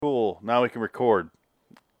Now we can record.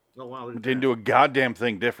 Oh, wow. We didn't do a goddamn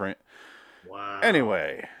thing different. Wow.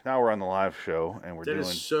 Anyway, now we're on the live show and That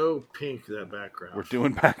is so pink, that background.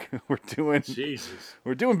 Jesus.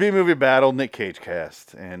 We're doing B Movie Battle, Nick Cage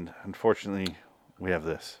cast, and unfortunately, we have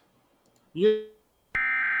this. Yeah.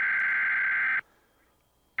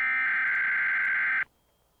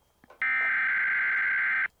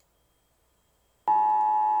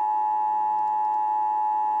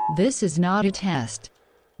 This is not a test.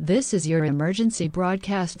 This is your emergency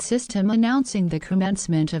broadcast system announcing the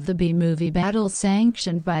commencement of the B-Movie Battle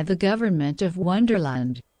sanctioned by the government of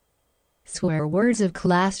Wonderland. Swear words of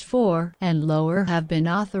Class 4 and lower have been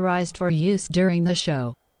authorized for use during the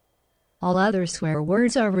show. All other swear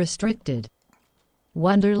words are restricted.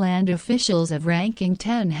 Wonderland officials of Ranking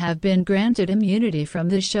 10 have been granted immunity from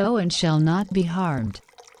the show and shall not be harmed.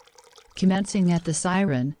 Commencing at the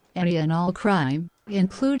siren, any and all crime,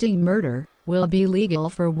 including murder, will be legal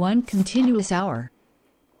for 1 continuous hour.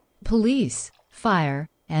 Police, fire,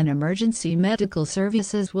 and emergency medical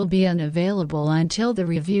services will be unavailable until the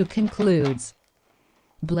review concludes.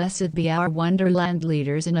 Blessed be our Wonderland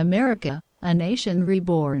leaders in America, a nation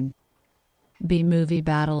reborn. B-Movie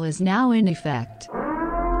Battle is now in effect.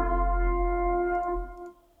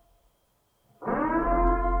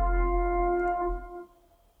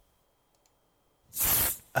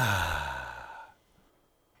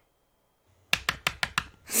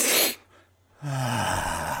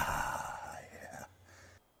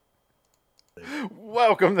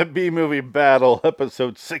 Welcome to B-Movie Battle,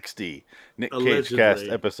 episode 60. Nick Cage Allegedly. cast,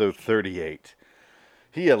 episode 38.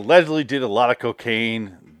 He allegedly did a lot of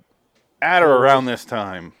cocaine at or around this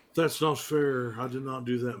time. That's not fair. I did not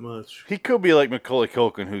do that much. He could be like Macaulay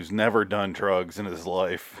Culkin, who's never done drugs in his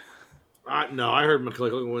life. No, I heard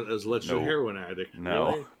Macaulay Culkin was alleged heroin addict.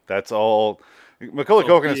 No, Really? that's all. Macaulay Oh,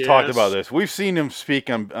 Culkin has talked BS. about this. We've seen him speak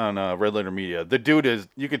on Red Letter Media. The dude is,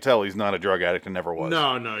 you could tell he's not a drug addict and never was.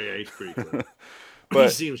 No, yeah, he's pretty good. But he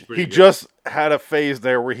seems pretty he good. just had a phase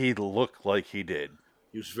there where he looked like he did.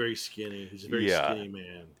 He was very skinny. He's a very Yeah. skinny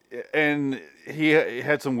man. And he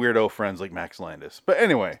had some weirdo friends like Max Landis. But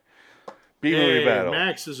anyway, B-Movie Battle.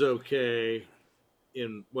 Max is okay.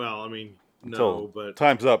 But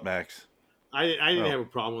Time's up, Max. I didn't Oh. have a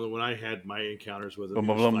problem with it when I had my encounters with him. Bum, He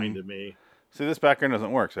bum, was bum. fine to me. See, this background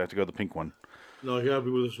doesn't work, so I have to go to the pink one. No, he happy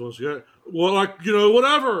with this one. So, well,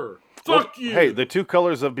 whatever. Fuck you. Hey, the two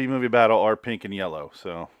colors of B-Movie Battle are pink and yellow,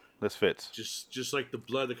 so this fits. Just like the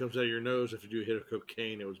blood that comes out of your nose after you do a hit of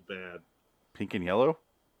cocaine, it was bad. Pink and yellow?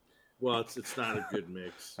 Well, it's not a good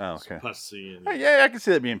mix. Oh, okay. It's pussy and Yeah, I can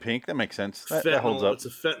see that being pink. That makes sense. That holds up. It's a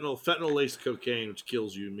fentanyl laced cocaine, which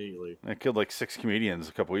kills you immediately. I killed like 6 comedians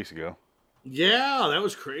a couple weeks ago. Yeah, that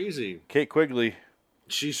was crazy. Kate Quigley,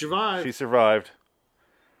 She survived, she survived.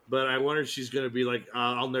 but I wonder if she's going to be like,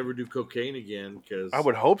 I'll never do cocaine again, because I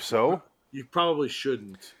would hope so. you probably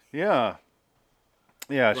shouldn't. Yeah.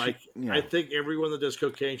 Yeah. I think everyone that does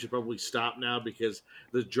cocaine should probably stop now, because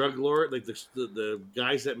the drug lord, like the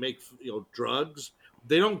guys that make drugs,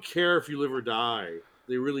 they don't care if you live or die.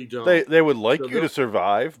 They really don't. They would like So you to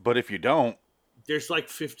survive, but if you don't, There's like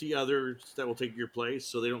 50 others that will take your place,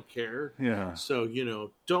 so they don't care. yeah. So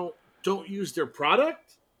don't use their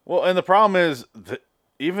product. Well, and the problem is that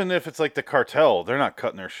even if it's like the cartel, they're not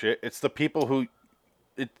cutting their shit. It's the people who,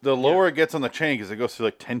 the lower it gets on the chain, because it goes through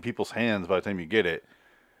like 10 people's hands by the time you get it.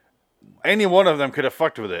 Any one of them could have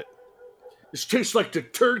fucked with it. This tastes like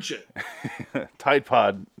detergent. Tide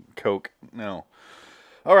Pod Coke. No.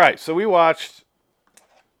 All right, so we watched.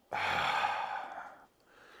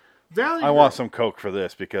 Valley I Girl. want some Coke for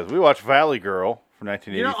this because we watched Valley Girl from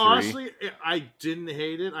 1983. Honestly, I didn't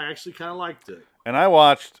hate it. I actually kind of liked it. And I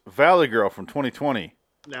watched Valley Girl from 2020.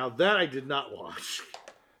 Now that I did not watch.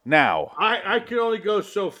 Now, I could only go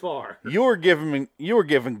so far. you were given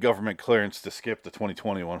government clearance to skip the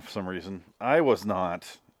 2020 one for some reason. I was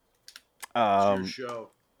not. It's your show.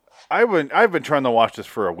 I've been trying to watch this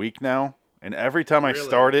for a week now, and every time I Really?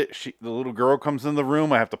 start it, the little girl comes in the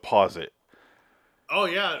room. I have to pause it. Oh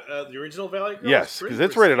yeah, the original Valley Girl. Yes, because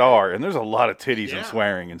it's rated R, and there's a lot of titties and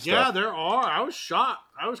swearing and stuff. Yeah, there are. I was shocked.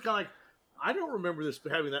 I was kind of like, I don't remember this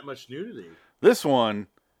having that much nudity. This one,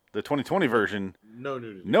 the 2020 version, No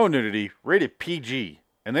nudity. no nudity, rated PG.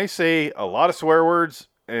 And they say a lot of swear words,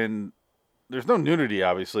 and there's no nudity,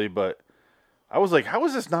 obviously, but I was like, how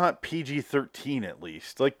is this not PG-13 at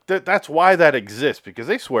least? Like, that's why that exists, because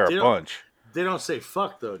they swear a bunch. They don't say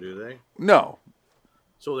fuck, though, do they? No.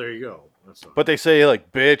 So there you go. That's all. But they say,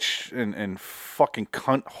 like, bitch and fucking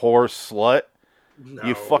cunt, whore, slut. No.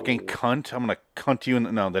 You fucking cunt. I'm going to cunt you.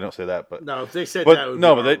 No, they don't say that. But no, if they said but that, would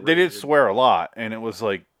no, be but they did outrageous. swear a lot, and it was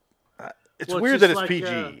like, It's Well, it's weird that just it's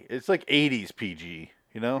like, PG. It's like 80s PG,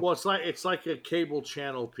 you know? Well, it's like a cable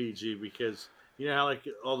channel PG because you know how like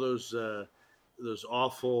all those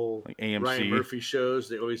awful Like AMC. Ryan Murphy shows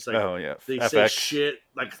they always like Oh, yeah. they say FX. shit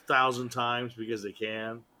like 1,000 times because they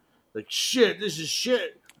can. Like shit, this is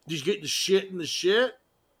shit. Did you get the shit in the shit?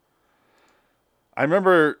 I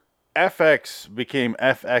remember FX became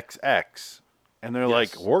FXX, and they're Yes.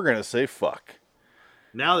 like, we're going to say fuck.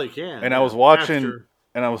 Now they can. And I was watching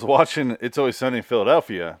It's Always Sunny in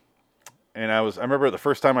Philadelphia, and I remember the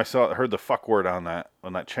first time I heard the fuck word on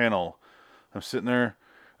that channel. I'm sitting there,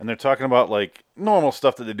 and they're talking about like normal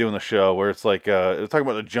stuff that they do in the show, where it's like they're talking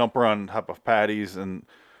about the jumper on top of patties, and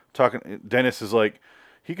Dennis is like,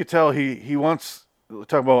 he could tell he wants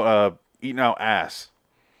talking about eating out ass.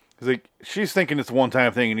 Cause like she's thinking it's a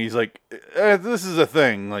one-time thing, and he's like, this is a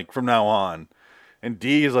thing like from now on. And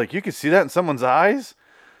D is like, you can see that in someone's eyes.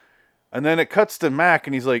 And then it cuts to Mac,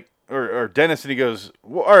 and he's like, or Dennis, and he goes,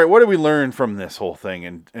 well, all right, what did we learn from this whole thing?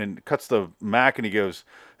 And cuts to Mac, and he goes,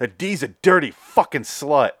 that D's a dirty fucking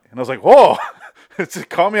slut. And I was like, whoa, it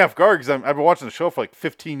caught me off guard because I've been watching the show for like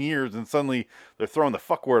 15 years, and suddenly they're throwing the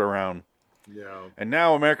fuck word around. Yeah. And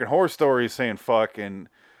now American Horror Story is saying fuck, and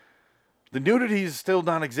the nudity is still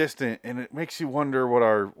non-existent, and it makes you wonder what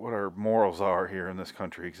our morals are here in this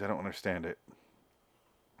country, because I don't understand it.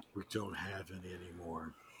 We don't have any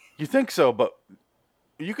anymore. You think so, but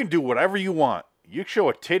you can do whatever you want. You show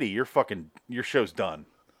a titty, your show's done.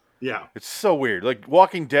 Yeah. It's so weird. Like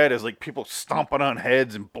Walking Dead is like people stomping on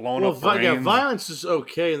heads and blowing up brains. Yeah, violence is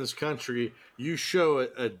okay in this country. You show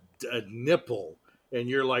a nipple, and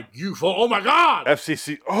you're like, oh my god,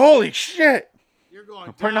 FCC, holy shit! You're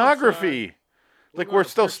going pornography. Down, like we're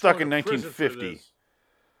still stuck in 1950.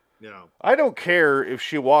 Yeah. I don't care if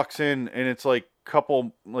she walks in and it's like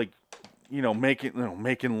couple like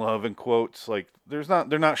making love in quotes. Like they're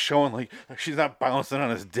not showing like she's not bouncing on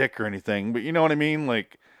his dick or anything. But you know what I mean?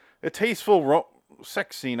 Like a tasteful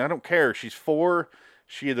sex scene. I don't care. She's 4.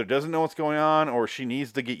 She either doesn't know what's going on or she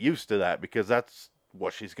needs to get used to that because that's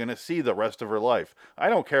what she's gonna see the rest of her life. I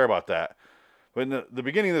don't care about that. But in the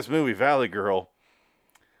beginning of this movie, Valley Girl,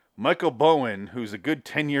 Michael Bowen, who's a good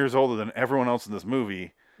 10 years older than everyone else in this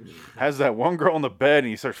movie, has that one girl in the bed, and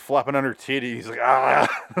he starts flopping on her titty. He's like, ah!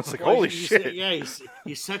 It's like, holy shit!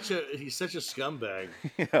 He's such a scumbag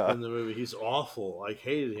Yeah. in the movie. He's awful. I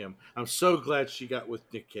hated him. I'm so glad she got with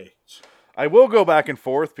Nick Cage. I will go back and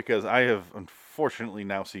forth because I have unfortunately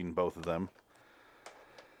now seen both of them.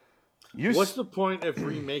 What's the point of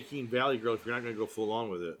remaking Valley Girl if you're not going to go full on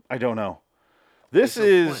with it? I don't know. This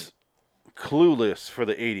is Clueless for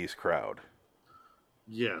the 80s crowd.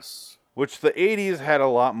 Yes. Which the 80s had a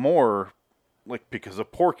lot more, like because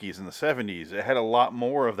of Porky's in the 70s. It had a lot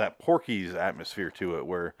more of that Porky's atmosphere to it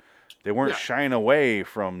where they weren't shying away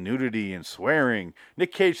from nudity and swearing.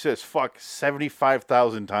 Nick Cage says fuck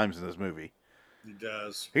 75,000 times in this movie. He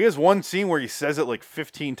does. He has one scene where he says it like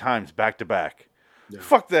 15 times back to back. Yeah.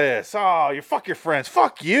 Fuck this. Oh, you fuck your friends.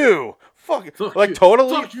 Fuck you. Fuck like you.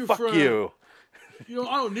 Totally. Fuck you. You know,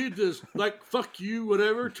 I don't need this. Like, fuck you,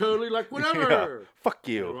 whatever. Totally, like, whatever. Yeah. Fuck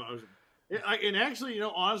you. And actually,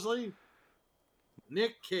 honestly,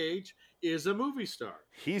 Nick Cage is a movie star.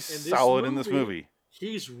 He's solid in this movie.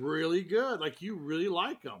 He's really good. Like, you really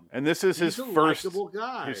like him. And this is his first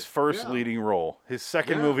leading role. His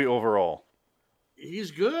second movie overall.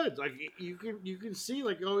 He's good. Like, you can see,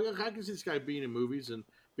 like, oh, I can see this guy being in movies and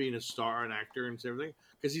being a star and actor and everything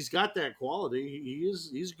because he's got that quality.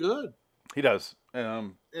 He's good. He does.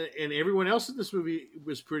 And everyone else in this movie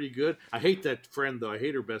was pretty good. I hate that friend, though. I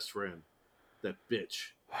hate her best friend. That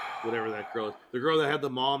bitch. Whatever that girl is. The girl that had the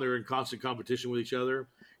mom, they were in constant competition with each other.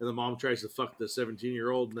 And the mom tries to fuck the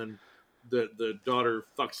 17-year-old, and then the daughter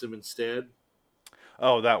fucks him instead.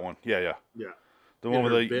 Oh, that one. Yeah. The one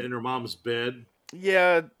with bed, in her mom's bed.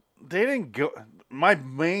 Yeah, they didn't go... My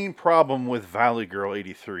main problem with Valley Girl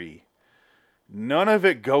 83, none of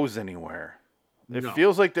it goes anywhere. It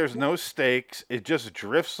feels like there's no stakes. It just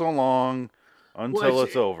drifts along until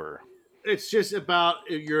it's over. It's just about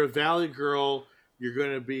you're a Valley Girl. You're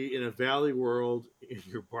going to be in a Valley world, in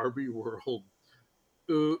your Barbie world.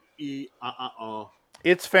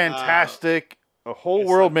 It's fantastic. A whole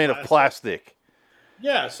world made of plastic.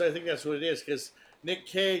 Yes, I think that's what it is. Because Nick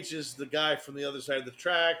Cage is the guy from the other side of the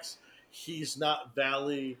tracks. He's not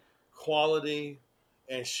Valley quality.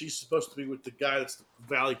 And she's supposed to be with the guy that's the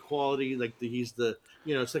Valley quality, he's the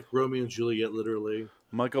it's like Romeo and Juliet, literally.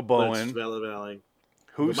 Michael Bowen, Valley.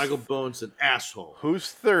 Michael Bowen's an asshole.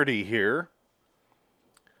 Who's 30 here?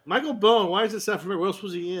 Michael Bowen. Why is it sound familiar? What else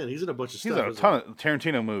was he in? He's in a bunch of stuff. He's in a ton of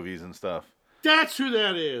Tarantino movies and stuff. That's who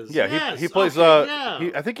that is. Yeah, Yes. he plays. Okay,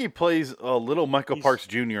 yeah. I think he plays a little Michael Parks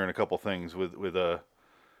Jr. in a couple things with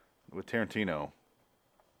Tarantino.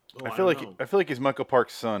 Oh, I feel like he's Michael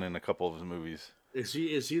Parks' son in a couple of his movies. Is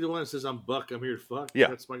he the one that says I'm Buck, I'm here to fuck? Yeah.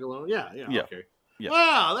 That's Michael Owen? Yeah, Yeah. okay. Yeah.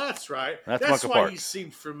 Wow, that's right. That's That's Michael why he Parks.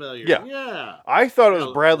 seemed familiar. Yeah. Yeah. I thought it was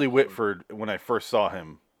Yeah, Bradley Michael Whitford when I first saw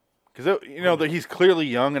him. Because, that he's clearly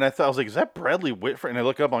young, and I was like, is that Bradley Whitford? And I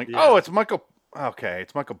look up, I'm like, oh, it's Michael. Okay,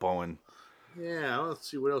 it's Michael Bowen. Yeah, let's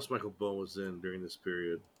see what else Michael Bowen was in during this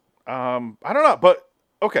period. I don't know, but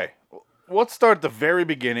okay. Let's start at the very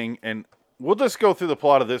beginning, and we'll just go through the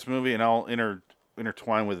plot of this movie, and I'll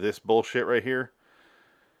intertwine with this bullshit right here,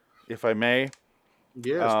 if I may.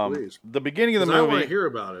 Yes, please. The beginning of the I movie. want to hear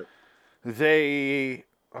about it.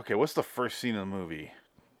 What's the first scene of the movie?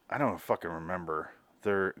 I don't fucking remember.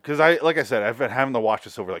 Because like I said, I've been having to watch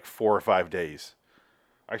this over like 4 or 5 days.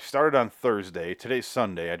 I started on Thursday. Today's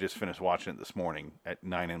Sunday. I just finished watching it this morning at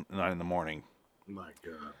 9 in the morning. My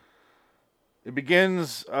God. It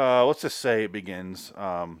begins, let's just say it begins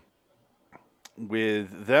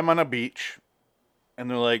with them on a beach. And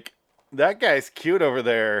they're like, that guy's cute over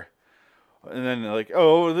there. And then they're like,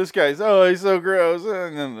 oh, he's so gross.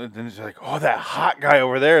 And then it's like, oh, that hot guy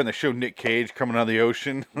over there. And they show Nick Cage coming out of the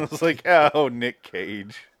ocean. I was like, oh, Nick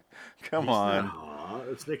Cage. Come on.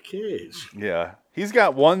 It's Nick Cage. Yeah. He's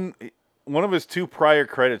got one of his 2 prior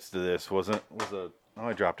credits to this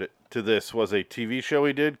I dropped it. To this was a TV show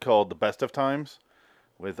he did called The Best of Times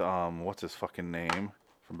with, what's his fucking name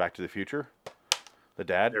from Back to the Future? The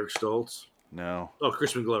dad? Eric Stoltz. No. Oh,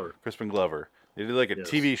 Crispin Glover. Crispin Glover. They did like a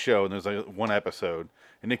TV show, and there's like one episode,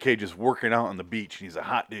 and Nick Cage is working out on the beach, and he's a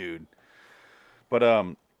hot dude. But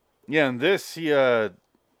yeah, in this he's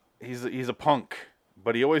a punk,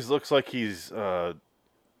 but he always looks like he's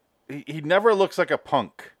he never looks like a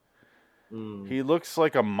punk. He looks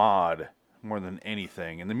like a mod more than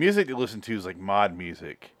anything, and the music you listen to is like mod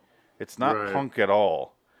music. It's not punk at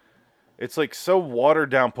all. It's like so watered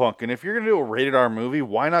down punk, and if you're gonna do a rated R movie,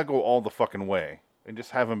 why not go all the fucking way and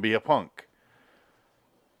just have him be a punk?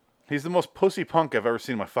 He's the most pussy punk I've ever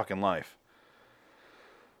seen in my fucking life.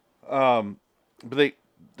 But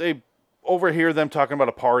they overhear them talking about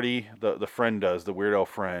a party. The friend does, the weirdo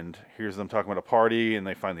friend hears them talking about a party, and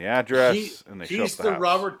they find the address and they show up He's the the house.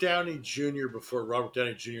 Robert Downey Jr. before Robert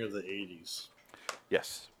Downey Jr. of the 80s.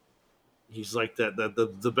 Yes. He's like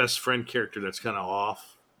the best friend character that's kind of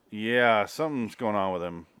off. Yeah, something's going on with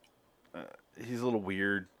him. He's a little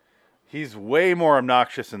weird. He's way more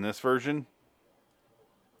obnoxious in this version.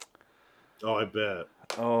 Oh, I bet.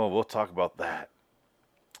 Oh, we'll talk about that.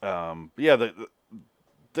 Yeah,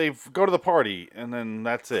 they go to the party, and then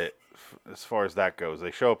that's it as far as that goes. They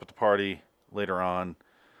show up at the party later on.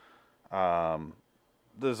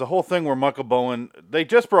 There's a whole thing where Michael Bowen, they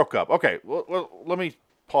just broke up. Okay, well, let me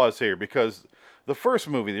pause here, because the first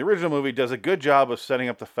movie, the original movie, does a good job of setting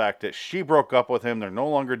up the fact that she broke up with him. They're no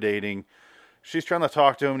longer dating. She's trying to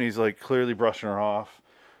talk to him, and he's like clearly brushing her off.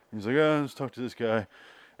 He's like, let's talk to this guy.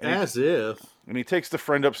 And he takes the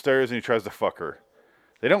friend upstairs and he tries to fuck her.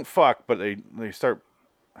 They don't fuck, but they start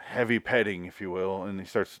heavy petting, if you will, and he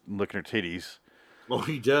starts licking her titties. Oh,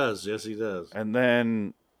 he does. Yes, he does. And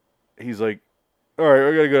then he's like, all right,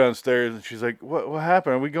 I gotta go downstairs. And she's like, what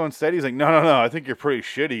happened? Are we going steady? He's like, no, I think you're pretty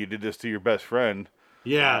shitty. You did this to your best friend.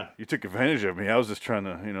 Yeah. You took advantage of me. I was just trying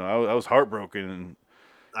to, I was heartbroken. And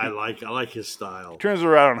I like his style. Turns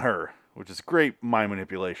around on her, which is great mind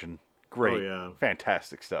manipulation. Great. Oh, yeah.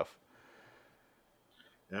 Fantastic stuff.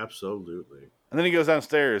 Absolutely. And then he goes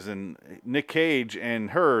downstairs, and Nick Cage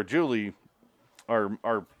and her, Julie, are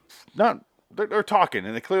not, they're talking,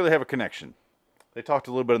 and they clearly have a connection. They talked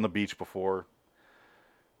a little bit on the beach before,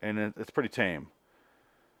 and it's pretty tame.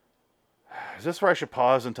 Is this where I should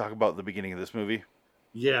pause and talk about the beginning of this movie?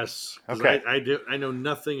 Yes. Okay. I know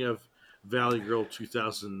nothing of Valley Girl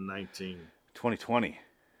 2019. 2020.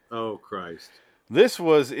 Oh, Christ. This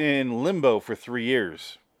was in limbo for 3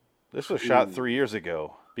 years. This was shot 3 years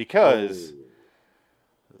ago. Because,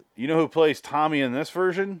 you know who plays Tommy in this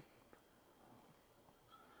version?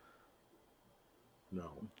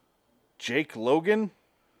 No. Jake Logan.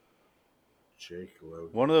 Jake Logan.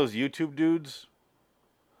 One of those YouTube dudes.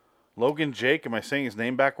 Logan Jake. Am I saying his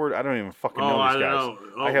name backward? I don't even fucking know these guys. Know.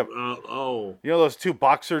 I have. You know those 2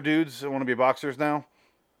 boxer dudes that want to be boxers now?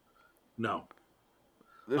 No.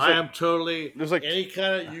 I am totally. There's like any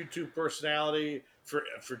kind of YouTube personality.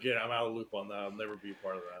 Forget. I'm out of the loop on that. I'll never be a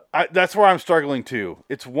part of that. That's where I'm struggling too.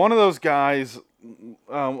 It's one of those guys.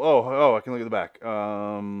 I can look at the back.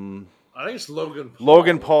 I think it's Logan Paul.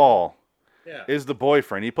 Logan Paul. Yeah. is the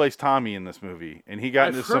boyfriend. He plays Tommy in this movie, and he got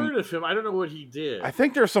I've into heard some. of him. I don't know what he did. I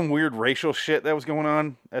think there's some weird racial shit that was going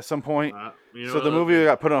on at some point. You So know, the movie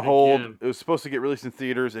got put on hold. again, It was supposed to get released in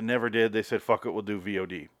theaters. It never did. They said, "Fuck it, we'll do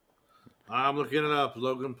VOD." I'm looking it up,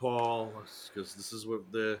 Logan Paul, because this is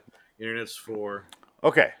what the internet's for.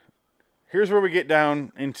 Okay, here's where we get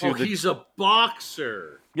down into Oh, he's a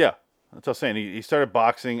boxer. Yeah, that's what I was saying. He started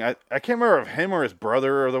boxing. I can't remember if him or his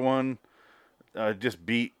brother are the one just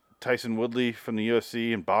beat Tyson Woodley from the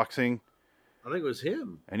UFC in boxing. I think it was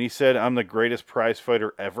him. And he said, "I'm the greatest prize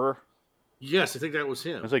fighter ever." Yes, I think that was I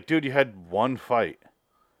him. was like, dude, you had one fight.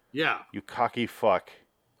 Yeah. You cocky fuck.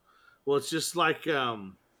 Well, it's just like,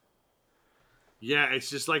 it's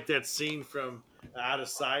just like that scene from Out of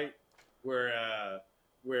Sight where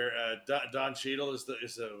Don Cheadle is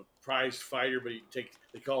a prized fighter, but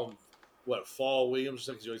they call him Fall Williams,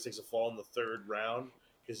 because he always takes a fall in the third round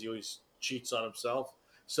because he always cheats on himself.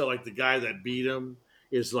 So like the guy that beat him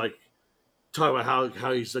is like talking about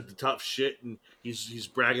how he's like the tough shit, and he's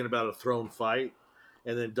bragging about a thrown fight,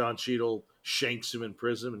 and then Don Cheadle shanks him in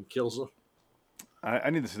prison and kills him. I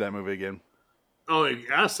need to see that movie again. Oh,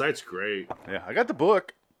 Out of Sight's great. Yeah, I got the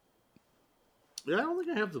book. Yeah, I don't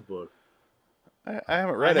think I have the book. I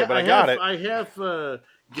haven't read it, but I got it. I have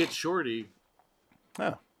Get Shorty.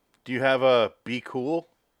 Oh. Do you have a Be Cool?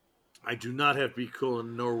 I do not have Be Cool,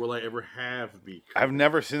 and nor will I ever have Be Cool. I've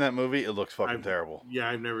never seen that movie. It looks fucking terrible. Yeah,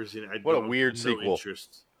 I've never seen it. What a weird sequel.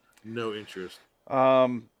 No interest.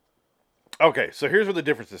 Okay, so here's where the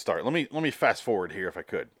differences start. Let me fast forward here if I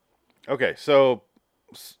could. Okay, so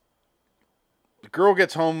the girl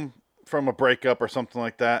gets home from a breakup or something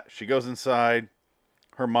like that. She goes inside.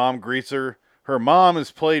 Her mom greets her. Her mom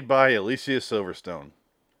is played by Alicia Silverstone.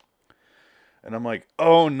 And I'm like,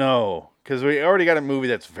 oh no. Because we already got a movie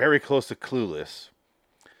that's very close to Clueless.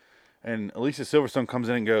 And Alicia Silverstone comes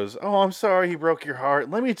in and goes, oh, I'm sorry he broke your heart.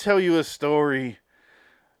 Let me tell you a story.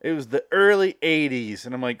 It was the early 80s.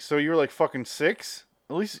 And I'm like, so you were like fucking 6?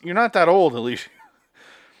 At least you're not that old, Alicia.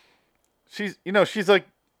 She's like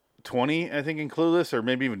 20, I think, in Clueless, or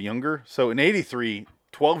maybe even younger. So in 83,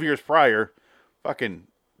 12 years prior, fucking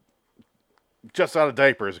just out of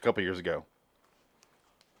diapers a couple years ago.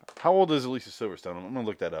 How old is Alicia Silverstone? I'm going to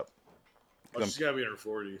look that up. Oh, she's got to be in her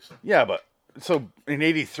 40s. Yeah, but so in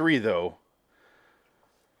 83, though,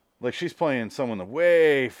 like she's playing someone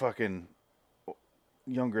way fucking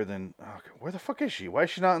younger than. Oh, where the fuck is she? Why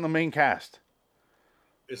is she not in the main cast?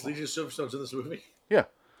 Is Alicia Silverstone's in this movie? Yeah.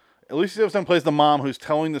 Alicia Silverstone plays the mom who's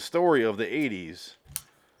telling the story of the 80s.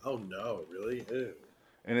 Oh, no, really? Ew.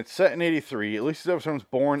 And it's set in 83. Alicia Silverstone's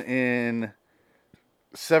born in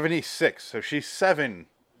 76, so she's 7.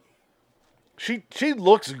 She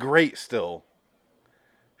looks great still.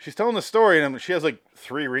 She's telling the story, and she has like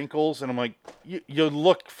 3 wrinkles, and I'm like, you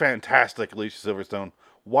look fantastic, Alicia Silverstone.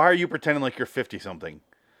 Why are you pretending like you're 50-something?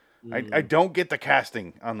 Mm. I don't get the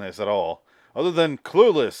casting on this at all. Other than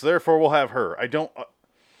Clueless, therefore we'll have her. I don't...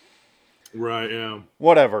 Right, yeah.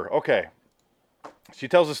 Whatever, okay. She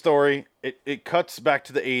tells a story. It cuts back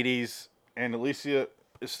to the 80s, and Alicia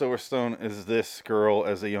Silverstone is this girl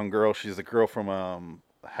as a young girl. She's the girl from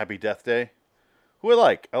Happy Death Day, who I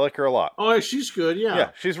like. I like her a lot. Oh, she's good, yeah.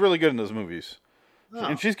 Yeah, she's really good in those movies. Oh.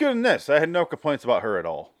 And she's good in this. I had no complaints about her at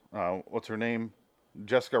all. What's her name?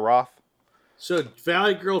 Jessica Roth. So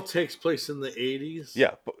Valley Girl takes place in the 80s?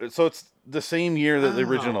 Yeah, so it's the same year that the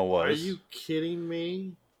original was. Are you kidding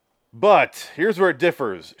me? But here's where it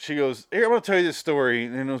differs. She goes, here, I'm going to tell you this story.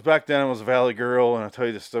 And it was back then, I was a Valley Girl, and I'll tell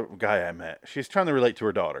you this guy I met. She's trying to relate to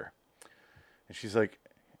her daughter. And she's like,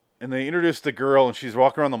 and they introduced the girl, and she's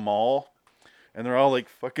walking around the mall, and they're all like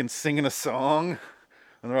fucking singing a song.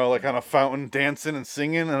 And they're all like on a fountain dancing and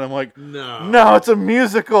singing. And I'm like, no, it's a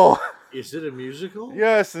musical. Is it a musical?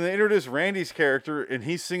 Yes. And they introduced Randy's character, and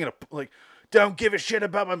he's singing don't give a shit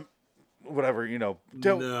about my... whatever,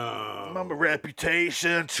 my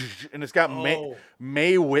reputation, and it's got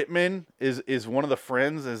Mae Whitman is one of the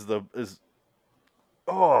friends, and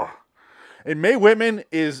Mae Whitman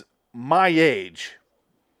is my age.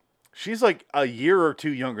 She's like a year or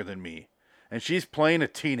 2 younger than me, and she's playing a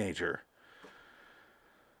teenager.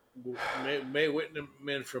 Mae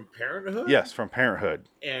Whitman from Parenthood? Yes, from Parenthood.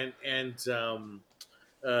 And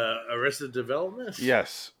Arrested Development?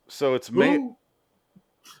 Yes. So it's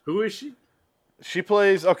Who is she? She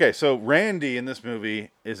plays... Okay, so Randy in this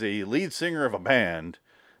movie is a lead singer of a band.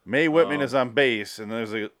 Mae Whitman is on bass, and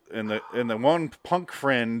there's and the one punk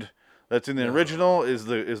friend that's in the original is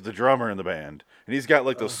the drummer in the band. And he's got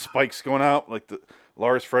like those spikes going out, like the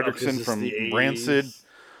Lars Frederiksen from Rancid.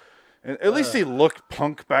 And at least he looked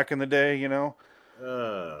punk back in the day,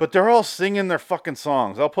 But they're all singing their fucking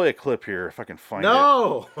songs. I'll play a clip here if I can find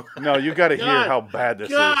no. it. No, you got to hear how bad this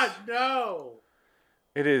God, is. no.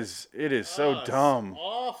 It is so dumb. It's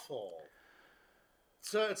awful.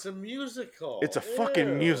 So it's a musical. It's a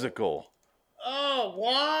fucking musical. Oh,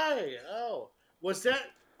 why? Oh,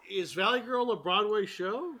 is Valley Girl a Broadway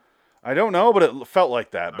show? I don't know, but it felt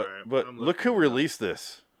like that. But right, but look who released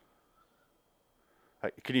this.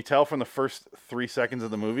 Can you tell from the first 3 seconds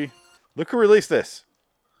of the movie? Look who released this.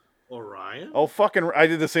 Orion? Oh, fucking... I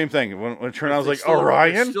did the same thing. When it turned out, I was like, They're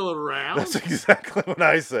Orion? still around? That's exactly what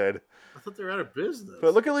I said. I thought they were out of business.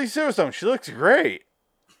 But look at Lee Silverstone. She looks great.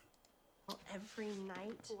 Every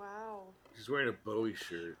night. Wow. She's wearing a Bowie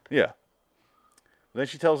shirt. Yeah. Then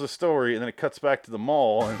she tells a story, and then it cuts back to the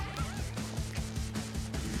mall. And...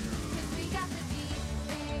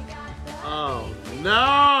 Oh,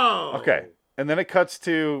 no! Okay. And then it cuts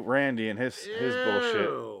to Randy and his bullshit.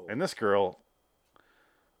 Ew. And this girl...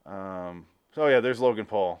 So, yeah, there's Logan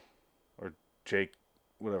Paul. Or Jake,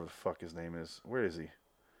 whatever the fuck his name is. Where is he?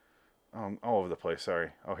 Oh, all over the place, sorry.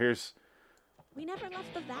 Oh, here's... We never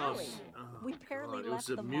left the valley. We barely God, left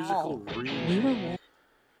it was the a musical mall. remake.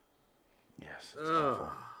 Yes. Ugh.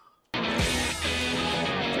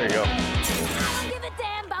 There you go. I don't give a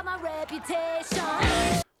damn about my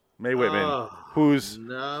reputation. Mae Whitman, who's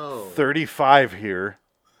No. 35 here.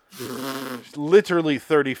 She's literally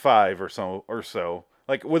 35 or so.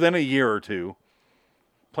 Like, within a year or two.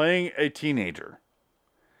 Playing a teenager.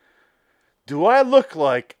 Do I look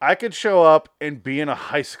like I could show up and be in a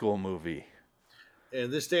high school movie? In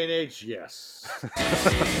this day and age, yes.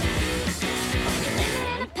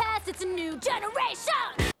 Past, it's a new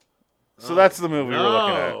generation. So that's the movie we're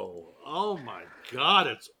looking at. Oh my God,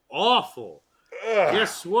 it's awful. Ugh.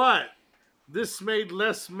 Guess what? This made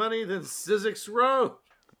less money than Sizzix Road.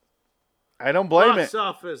 I don't blame Box it.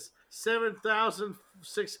 office,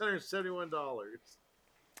 $7,671.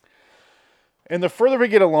 And the further we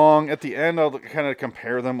get along, at the end, I'll kind of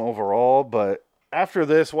compare them overall. But after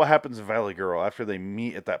this, what happens to Valley Girl after they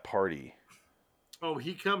meet at that party? Oh,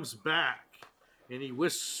 he comes back and he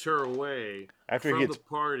whisks her away After from he gets the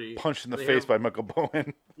party. punched in the They face have- by Michael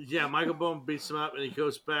Bowen. Yeah, Michael Bowen beats him up and he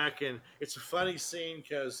goes back. And it's a funny scene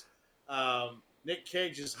because Nick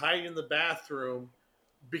Cage is hiding in the bathroom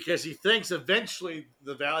because he thinks eventually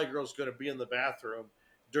the Valley Girl's going to be in the bathroom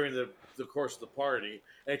during the course of the party.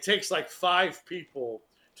 And it takes like 5 people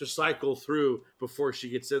to cycle through before she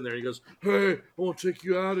gets in there. He goes, "Hey, I want to take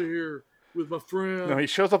you out of here with my friend." No, he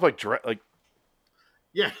shows up like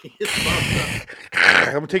Yeah, he's bumped up.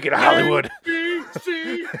 I'm gonna take you to Hollywood.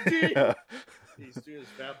 Yeah. He's doing his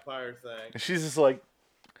vampire thing. And she's just like,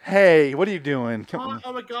 "Hey, what are you doing?" Come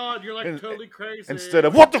Oh my God, you're like And- totally crazy. Instead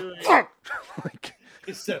of what the Doing- fuck? Like,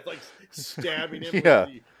 Instead of like stabbing him Yeah.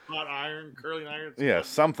 with the hot iron, curling iron. yeah,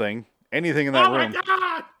 something, anything in that Oh room, my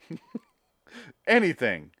God!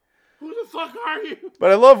 anything. Who the fuck are you? But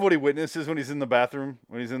I love what he witnesses when he's in the bathroom,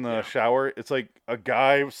 when he's in the shower. It's like a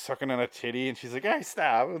guy sucking on a titty, and she's like, "Hey,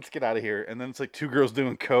 stop! Let's get out of here." And then it's like 2 girls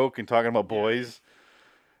doing coke and talking about boys.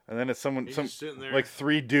 And then it's He's just sitting there. like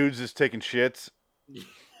 3 dudes just taking shits.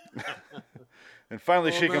 And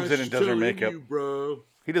finally, she comes in and does her makeup. You, bro.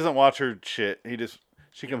 He doesn't watch her shit.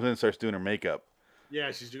 She comes in and starts doing her makeup.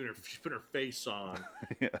 Yeah, she's putting her face on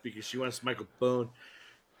Yeah. because she wants Michael Bone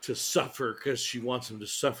to suffer because she wants him to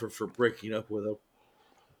suffer for breaking up with him.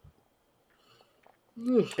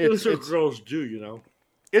 That's what girls do, you know.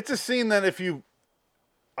 It's a scene that, if you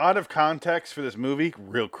out of context for this movie,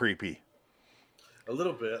 real creepy. A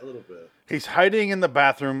little bit. He's hiding in the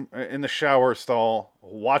bathroom, in the shower stall,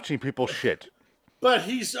 watching people shit. But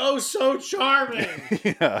he's oh so charming.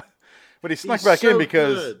 Yeah, but he snuck He's back in so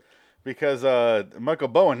because good. Michael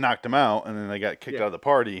Bowen knocked him out, and then they got kicked Yeah. out of the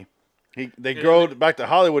party. They go back to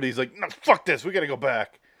Hollywood. He's like, "No, fuck this. We got to go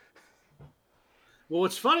back." Well,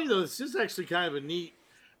 what's funny though, this is actually kind of a neat,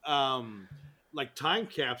 like time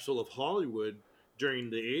capsule of Hollywood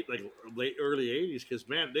during the early '80s. Because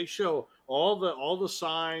man, they show all the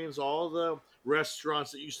signs, all the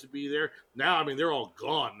restaurants that used to be there. Now, I mean, they're all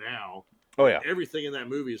gone now. Oh yeah, Everything in that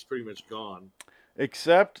movie is pretty much gone.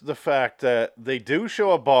 except the fact that they do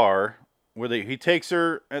show a bar where he takes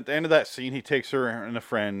her at the end of that scene. He takes her and a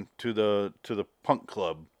friend to the punk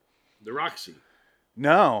club. The Roxy.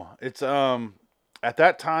 No, it's at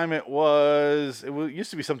that time it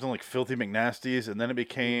used to be something like Filthy McNasty's, and then it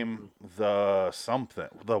became the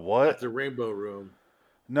what? At the Rainbow Room.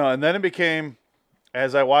 No, and then it became,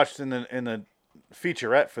 as I watched in the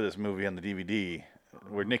featurette for this movie on the DVD,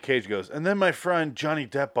 where Nick Cage goes, and then my friend Johnny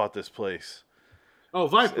Depp bought this place, Oh,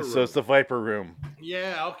 Viper So Room. it's the Viper Room.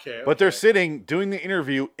 Yeah, okay. But they're sitting doing the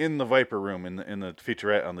interview in the Viper Room in the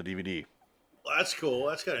featurette on the DVD. Well, that's cool.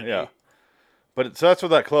 That's kind of Yeah. neat. But so that's what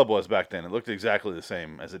that club was back then. It looked exactly the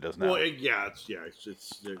same as it does now. Well, it's you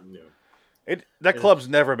know. That club's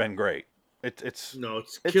never been great. It's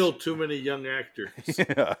killed too many young actors.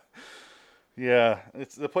 yeah. Yeah,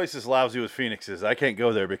 the place is lousy with phoenixes. I can't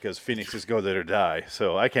go there because phoenixes go there to die,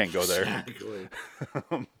 so I can't go there. Exactly.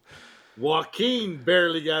 Joaquin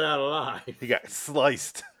barely got out alive. He got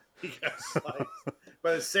sliced. He got sliced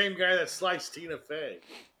by the same guy that sliced Tina Fey.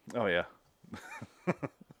 Oh yeah.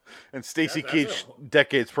 And Stacy That's Keach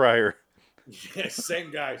decades prior. Yeah,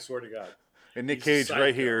 same guy, I swear to God. And Nick He's a Cage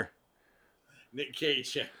right psycho. here. Nick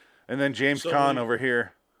Cage, yeah. And then James Somebody- Caan over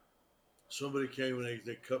here. Somebody came and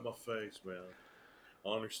they cut my face, man. I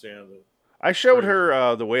understand it. I showed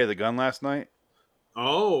her The Way of the Gun last night.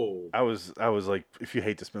 Oh. I was like, if you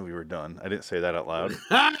hate this movie, we're done. I didn't say that out loud.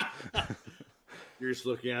 You're just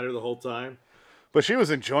looking at her the whole time? But she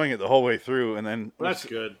was enjoying it the whole way through, and then Well, that's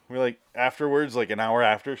good. we're like afterwards, like an hour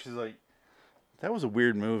after, she's like, "That was a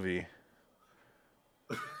weird movie."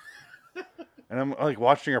 And I'm like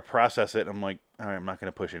watching her process it. And I'm like, "All right, I'm not going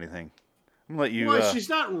to push anything. I'm gonna let you. Well, she's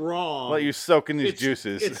not wrong. Let you soak in these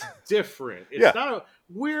juices." It's different. It's Yeah. not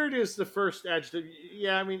weird is the first adjective.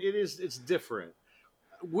 Yeah, I mean it's different.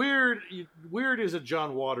 Weird is a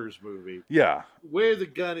John Waters movie. Yeah, Way of the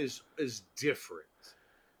Gun is different.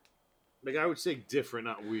 Like I would say different,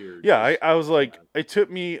 not weird. yeah. I was like, it took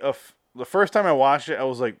me the first time I watched it, I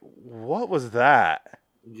was like, "What was that?"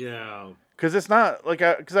 Yeah. Because it's not like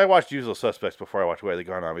because I watched Usual Suspects before I watched Way of the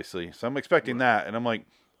Gun, obviously. So I'm expecting that, and I'm like,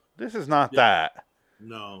 this is not that.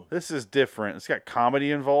 No. This is different. It's got comedy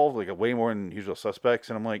involved, like way more than Usual Suspects.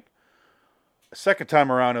 And I'm like, second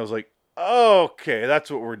time around, I was like, okay, that's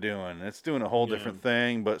what we're doing. It's doing a whole different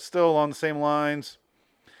thing, but still along the same lines.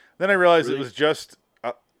 Then I realized it was just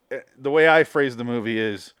the way I phrase the movie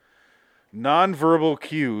is nonverbal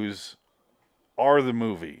cues are the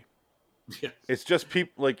movie. Yes. It's just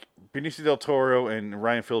people like Benicio del Toro and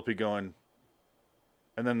Ryan Phillippe going,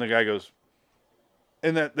 and then the guy goes,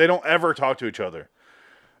 and that they don't ever talk to each other.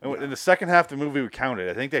 And in the second half of the movie, we counted.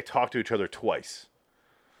 I think they talk to each other twice.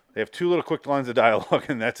 They have two little quick lines of dialogue,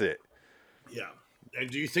 and that's it. Yeah. And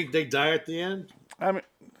do you think they die at the end? I mean,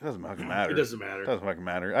 it doesn't fucking matter. It doesn't matter. It doesn't fucking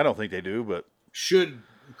matter. I don't think they do, but Should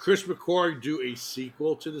Chris McQuarrie do a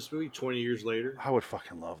sequel to this movie 20 years later? I would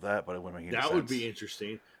fucking love that, but it wouldn't make any sense. That would be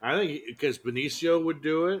interesting. I think because Benicio would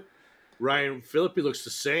do it. Ryan Phillippe looks the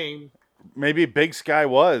same. Maybe Big Sky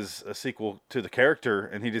was a sequel to the character,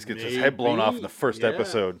 and he just gets his head blown off in the first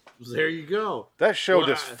episode. There you go. That show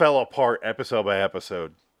just fell apart episode by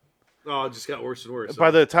episode. Oh, it just got worse and worse.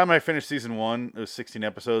 By the time I finished season 1, it was 16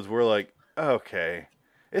 episodes. We're like, okay,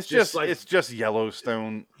 it's just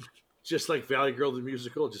Yellowstone. Just like Valley Girl the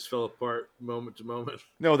musical, it just fell apart moment to moment.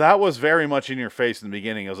 No, that was very much in your face in the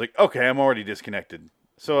beginning. I was like, okay, I'm already disconnected.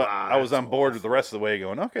 So I was on board with the rest of the way,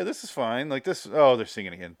 going, okay, this is fine. Like this. Oh, they're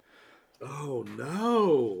singing again. Oh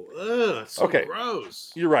no! Ugh, that's so Okay.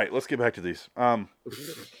 gross. You're right. Let's get back to these. Of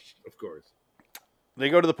course. They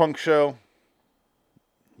go to the punk show.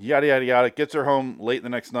 Yada yada yada. Gets her home late the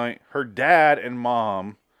next night. Her dad and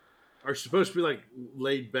mom. Are supposed to be like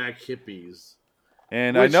laid back hippies.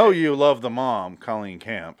 And I know you love the mom, Colleen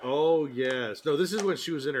Camp. Oh yes. No, this is when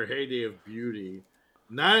she was in her heyday of beauty.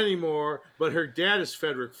 Not anymore. But her dad is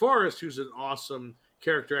Frederick Forrest, who's an awesome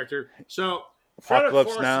character actor. So Frederick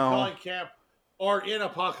Apocalypse Forrest Now. and Colleen Camp are in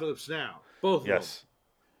Apocalypse Now. Both of them. Yes.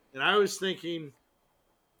 And I was thinking,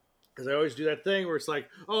 because I always do that thing where it's like,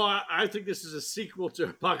 oh, I think this is a sequel to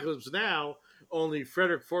Apocalypse Now, only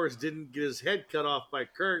Frederick Forrest didn't get his head cut off by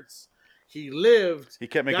Kurtz. He lived. He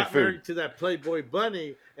kept making got food. married to that Playboy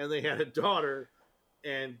bunny, and they had a daughter,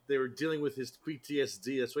 and they were dealing with his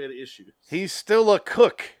PTSD. That's why he had issues. He's still a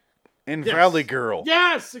cook in Yes. Valley Girl.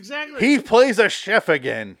 Yes, exactly. He plays a chef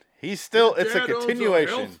again. He's still, it's a Dad owns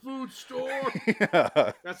continuation. health food store.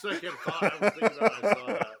 Yeah. That's what I kept calling. I was thinking about when I saw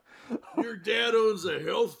that. Your dad owns a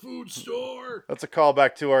health food store. That's a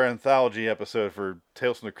callback to our anthology episode for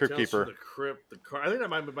Tales from the Crypt Tales Keeper. from the Crypt, I think that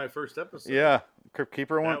might be my first episode. Yeah, Crypt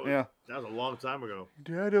Keeper one. That was, Yeah. that was a long time ago.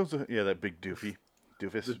 Dad owns a, yeah, that big doofus. The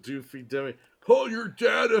doofy dummy. Oh, your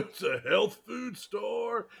dad owns a health food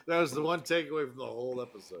store. That was the one takeaway from the whole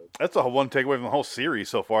episode. That's a one takeaway from the whole series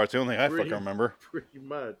so far. It's the only thing I Pretty- fucking remember. Pretty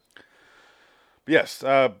much. But yes,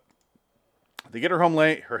 they get her home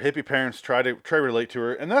late. Her hippie parents try to relate to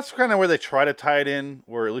her, and that's kind of where they try to tie it in.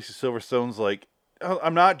 Where Alicia Silverstone's like, oh,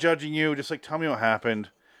 "I'm not judging you. Just like tell me what happened."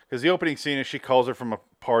 Because the opening scene is she calls her from a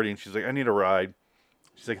party, and she's like, "I need a ride."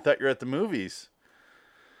 She's like, "I thought you were at the movies."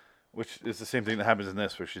 which is the same thing that happens in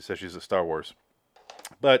this, where she says she's a Star Wars.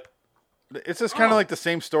 But it's just kind of like the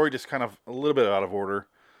same story, just kind of a little bit out of order.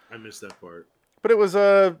 I missed that part. But it was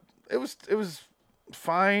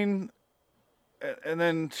fine. And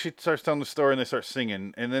then she starts telling the story, and they start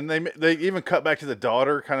singing, and then they even cut back to the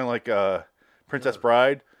daughter, kind of like Princess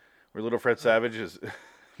Bride, where little Fred Savage is.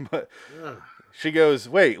 But she goes,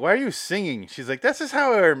 "Wait, why are you singing?" She's like, "This is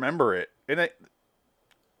how I remember it." And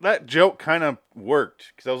that joke kind of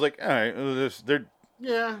worked, because I was like, "All right, they're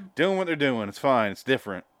doing what they're doing. It's fine. It's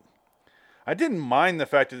different." I didn't mind the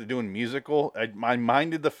fact that they're doing musical. I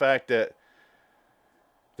minded the fact that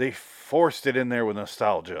they forced it in there with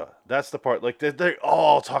nostalgia. That's the part. Like, they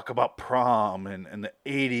all talk about prom and the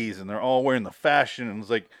 80s, and they're all wearing the fashion. And it's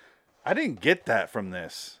like, I didn't get that from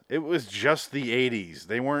this. It was just the 80s.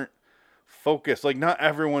 They weren't focused. Like, not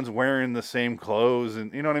everyone's wearing the same clothes.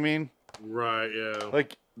 And you know what I mean? Right, yeah.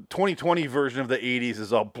 Like, 2020 version of the 80s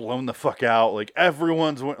is all blown the fuck out. Like,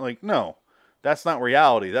 everyone's like, no, that's not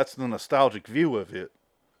reality. That's the nostalgic view of it.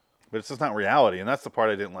 But it's just not reality. And that's the part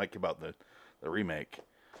I didn't like about the remake.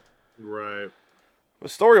 Right. But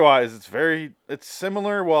story-wise, it's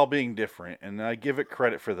similar while being different, and I give it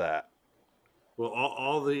credit for that. Well,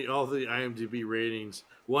 all the IMDb ratings,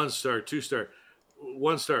 1 star, 2 star,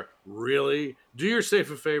 1 star. Really? Do yourself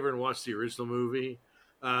a favor and watch the original movie.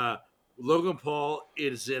 Logan Paul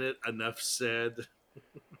is in it. Enough said.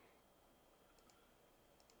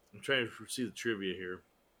 I'm trying to see the trivia here.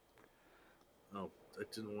 Oh, I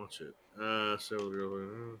didn't watch it.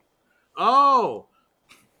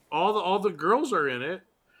 All the girls are in it.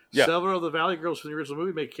 Yeah. Several of the Valley girls from the original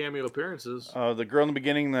movie make cameo appearances. The girl in the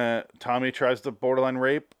beginning that Tommy tries to borderline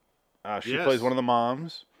rape, she plays one of the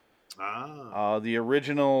moms. The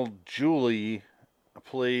original Julie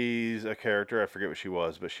plays a character. I forget what she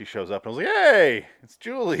was, but she shows up and I was like, "Hey, it's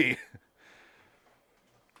Julie."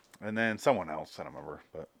 And then someone else, I don't remember,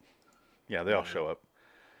 but yeah, they all show up.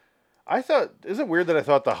 I thought, is it weird that I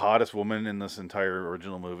thought the hottest woman in this entire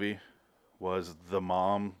original movie was the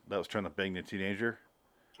mom that was trying to bang the teenager?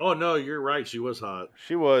 Oh, no, you're right. She was hot.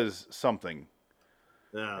 She was something.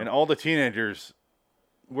 Yeah. And all the teenagers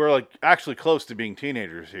were, like, actually close to being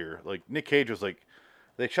teenagers here. Like, Nick Cage was, like,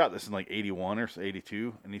 they shot this in, like, 81 or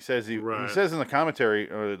 82. And he says he says in the commentary,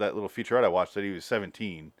 or that little featurette I watched, that he was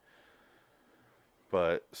 17.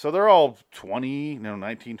 But, so they're all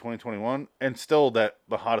 19, 20, 21. And still the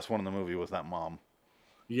hottest one in the movie was that mom.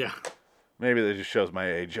 Yeah. Maybe that just shows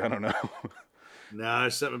my age. I don't know. Nah,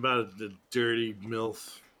 there's something about the dirty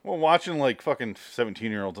MILF. Well, watching like fucking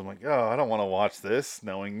 17-year-olds, I'm like, oh, I don't want to watch this,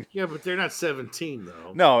 knowing. Yeah, but they're not 17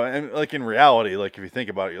 though. No, and like in reality, like if you think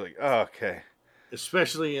about it, you're like, oh, okay.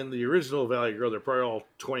 Especially in the original Valley Girl, they're probably all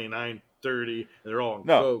 29, 30, and they're all on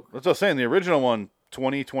No, coke. that's what I was saying. The original one,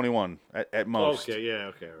 20, 21 at most. Okay, yeah,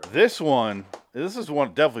 okay. Right. This is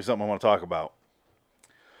definitely something I want to talk about.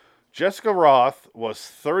 Jessica Roth was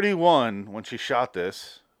 31 when she shot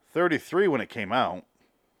this, 33 when it came out.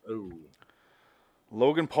 Ooh.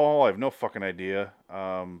 Logan Paul, I have no fucking idea.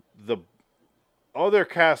 The other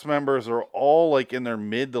cast members are all like in their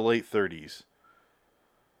mid to late 30s.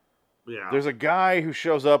 Yeah. There's a guy who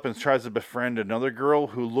shows up and tries to befriend another girl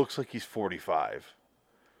who looks like he's 45.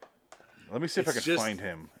 Let me see if I can find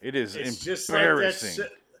him. It's just embarrassing.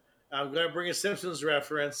 like that. I'm going to bring a Simpsons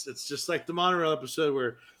reference. It's just like the Monorail episode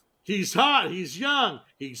where he's hot, he's young,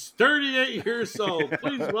 he's 38 years old.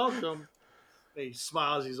 Please welcome. And he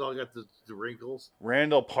smiles. He's all got the wrinkles.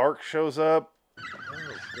 Randall Park shows up.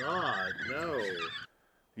 Oh, God, no.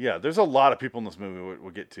 Yeah, there's a lot of people in this movie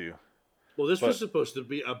we'll get to. Well, this was supposed to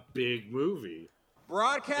be a big movie.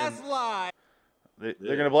 Broadcast live. They're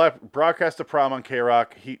going to broadcast a prom on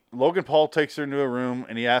K-Rock. Logan Paul takes her into a room,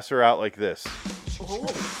 and he asks her out like this.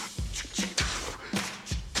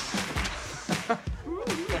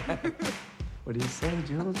 What do you say,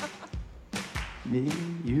 Jules? Me,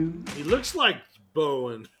 you? He looks like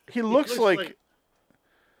Bowen. He looks like...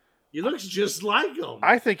 He looks just like him.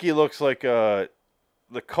 I think he looks like the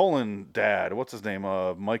Cullen dad. What's his name?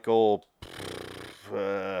 Michael...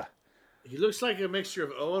 He looks like a mixture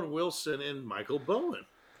of Owen Wilson and Michael Bowen.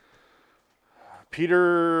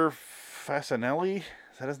 Peter Fasinelli? Is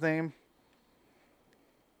that his name?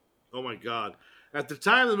 Oh, my God. At the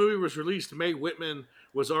time the movie was released, Mae Whitman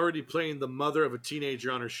was already playing the mother of a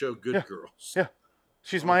teenager on her show, Good Girls. Yeah.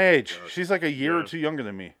 She's my age. Gosh. She's like a year or two younger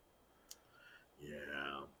than me. Yeah.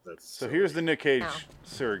 That's so here's the Nick Cage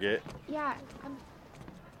surrogate. Yeah.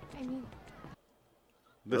 I mean...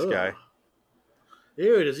 This guy.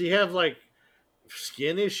 Ew, does he have, like,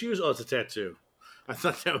 skin issues? Oh, it's a tattoo. I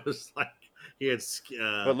thought that was, like, he had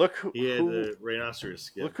but look he had rhinoceros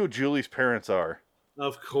skin. Look who Julie's parents are.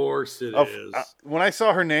 Of course it Of, is. when I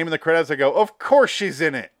saw her name in the credits, I go, of course she's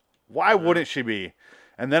in it. Why wouldn't she be?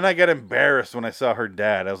 And then I got embarrassed when I saw her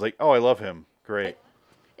dad. I was like, oh, I love him. Great.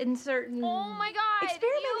 In certain Oh my god!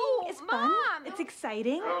 experimenting is fun. Mom! It's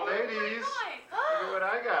exciting. Oh, ladies, look at what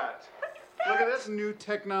I got. Look at this new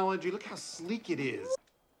technology. Look how sleek it is.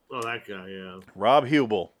 Oh, that guy, yeah. Rob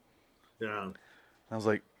Hubel. Yeah. I was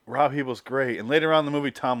like, Rob Hubel's great. And later on in the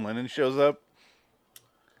movie, Tom Lennon shows up.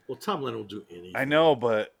 Well, Tom Lennon will do anything. I know,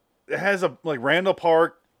 but it has like Randall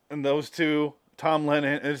Park and those two, Tom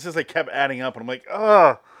Lennon, and it's just like kept adding up. And I'm like,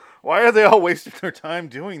 why are they all wasting their time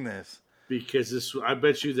doing this? Because I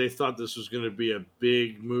bet you they thought this was going to be a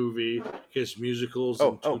big movie. Because musicals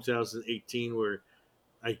in 2018 were,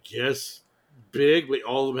 I guess, big, but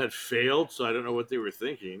all of them had failed. So I don't know what they were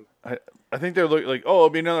thinking. I think they're like, oh, it'll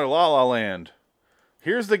be another La La Land.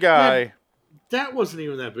 Here's the guy that wasn't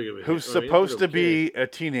even that big of a hit. who's supposed to be a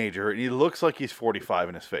teenager, and he looks like he's 45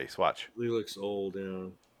 in his face. Watch. He looks old, yeah.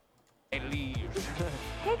 Hey,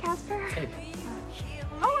 Casper. Hey.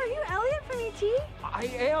 Oh, are you Elliot from E.T.? I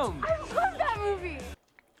am. I love that movie.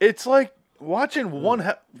 It's like watching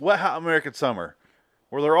Wet Hot American Summer,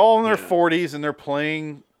 where they're all in their 40s and they're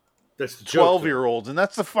playing that's the joke, 12-year-olds, and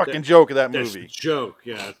that's the fucking joke of that that's movie. The joke,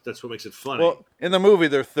 yeah. That's what makes it funny. Well, in the movie,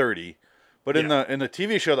 they're 30. But in the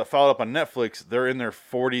TV show that followed up on Netflix, they're in their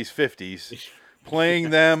 40s, 50s, playing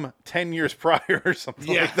them 10 years prior or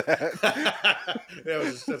something like that.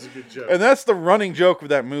 That's a good joke. And that's the running joke of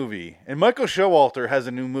that movie. And Michael Showalter has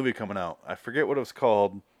a new movie coming out. I forget what it was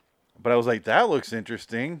called, but I was like, that looks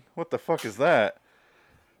interesting. What the fuck is that?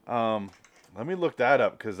 Let me look that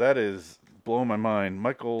up because that is blowing my mind.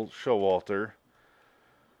 Michael Showalter.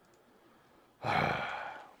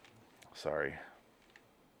 Sorry.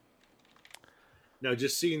 Now,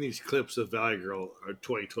 just seeing these clips of Valley Girl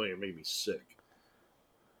 2020 made me sick.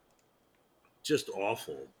 Just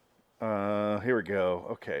awful. Here we go.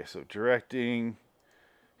 Okay, so directing.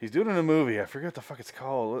 He's doing a movie. I forget what the fuck it's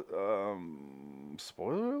called.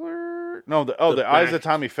 Spoiler alert? No, the Eyes of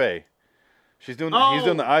Tammy Faye. He's doing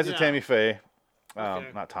the Eyes of Tammy Faye.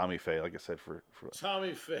 Not Tommy Faye, like I said for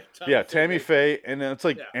Tammy Faye. Tammy Faye, and then it's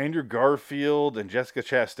like Andrew Garfield and Jessica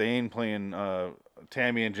Chastain playing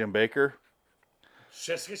Tammy and Jim Baker.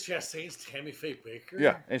 Jessica Chastain's Tammy Faye Baker?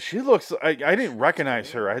 Yeah, and she looks... I didn't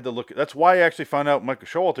recognize her. I had to look... That's why I actually found out Michael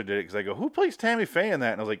Showalter did it, because I go, who plays Tammy Faye in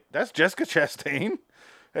that? And I was like, that's Jessica Chastain?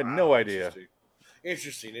 I had no idea.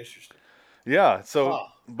 Interesting. Yeah, so...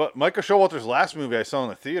 But Michael Showalter's last movie I saw in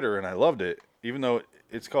the theater, and I loved it, even though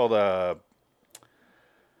it's called...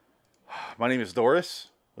 My Name is Doris,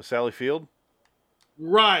 with Sally Field.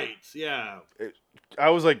 Right, yeah.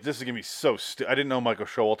 I was like, this is going to be so stupid. I didn't know Michael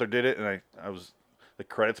Showalter did it, and I was... The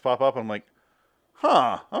credits pop up. I'm like,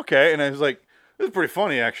 okay. And I was like, this is pretty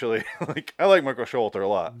funny, actually. Like, I like Michael Showalter a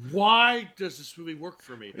lot. Why does this movie work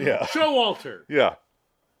for me? Yeah. Showalter. Yeah.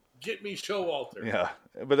 Get me Showalter. Yeah.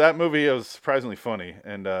 But that movie was surprisingly funny.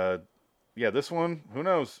 And, this one, who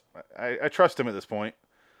knows? I trust him at this point.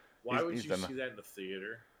 Why would you see that in the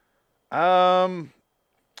theater? I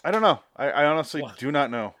don't know. I honestly do not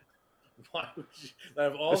know. Why would you,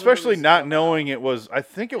 out of all especially not knowing it was, I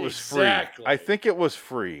think it was free. I think it was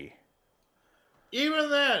free.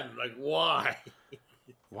 Even then, like, why?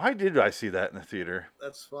 Why did I see that in the theater?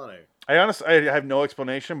 That's funny. I have no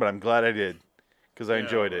explanation, but I'm glad I did because I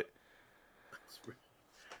enjoyed it.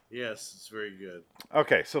 Yes, it's very good.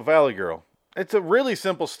 Okay, so Valley Girl. It's a really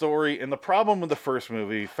simple story, and the problem with the first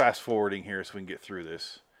movie, fast forwarding here so we can get through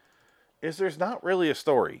this, is there's not really a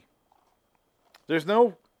story. There's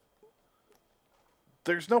no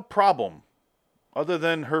problem other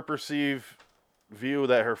than her perceived view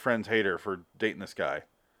that her friends hate her for dating this guy.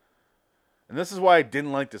 And this is why I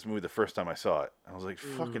didn't like this movie the first time I saw it. I was like,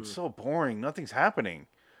 fuck, it's so boring. Nothing's happening.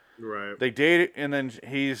 Right. They date, and then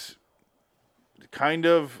he's kind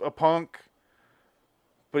of a punk,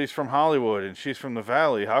 but he's from Hollywood, and she's from the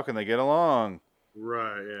Valley. How can they get along?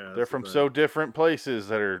 Right, yeah. They're from so different places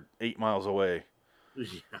that are 8 miles away.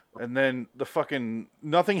 Yeah. And then the fucking...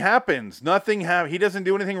 Nothing happens. He doesn't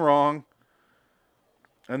do anything wrong.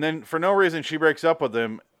 And then, for no reason, she breaks up with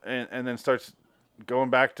him and then starts going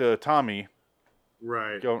back to Tommy.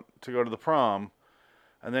 Right. To go to the prom.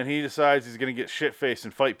 And then he decides he's going to get shit-faced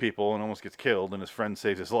and fight people and almost gets killed, and his friend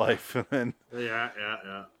saves his life. And then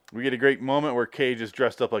Yeah. we get a great moment where Cage is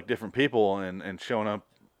dressed up like different people and showing up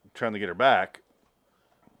trying to get her back.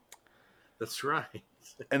 That's right.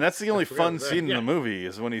 And that's the only fun scene in the movie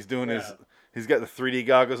is when he's doing he's got the 3D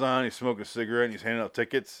goggles on, he's smoking a cigarette, and he's handing out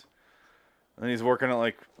tickets. And then he's working at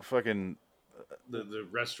like fucking... The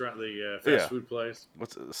restaurant, the fast food place.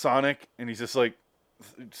 What's Sonic? And he's just like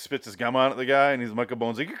spits his gum out at the guy, and he's Michael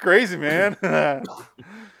Bowen's like, "You're crazy, man."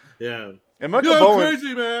 Yeah. And Michael You're Bowen,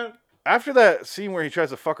 crazy, man. after that scene where he tries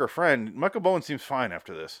to fuck her friend, Michael Bowen seems fine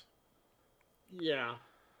after this. Yeah.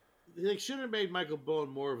 They should have made Michael Bowen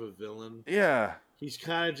more of a villain. Yeah. He's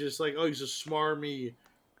kind of just like, oh, he's a smarmy,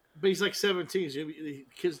 but he's like 17. He's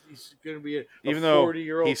going to be a Even though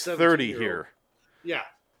 40-year-old. he's 30 here. Yeah,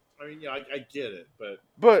 I mean, yeah, I get it,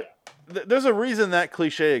 but there's a reason that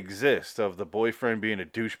cliche exists of the boyfriend being a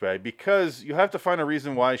douchebag, because you have to find a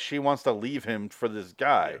reason why she wants to leave him for this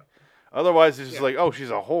guy. Yeah. Otherwise, it's just like, oh,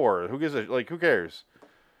 she's a whore. Who cares?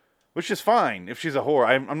 Which is fine if she's a whore.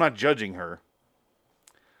 I'm not judging her.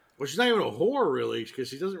 Well, she's not even a whore, really, because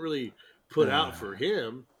she doesn't really put out for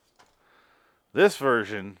him. This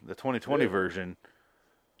version, the 2020 version,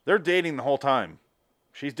 they're dating the whole time.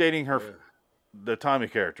 She's dating the Tommy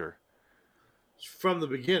character. From the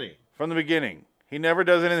beginning. From the beginning. He never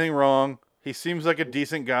does anything wrong. He seems like a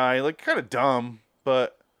decent guy. Like, kind of dumb,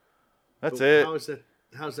 but that's it.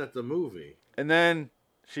 How's that the movie? And then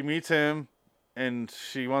she meets him, and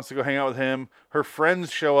she wants to go hang out with him. Her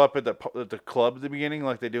friends show up at the club at the beginning,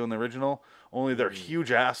 like they do in the original. Only they're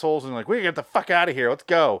huge assholes, and like, we get the fuck out of here. Let's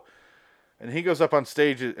go. And he goes up on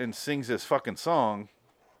stage and sings this fucking song.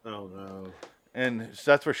 Oh, no. And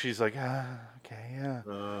that's where she's like, okay, yeah.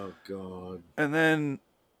 Oh, God. And then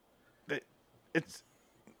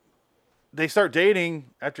they start dating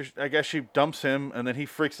after, I guess she dumps him, and then he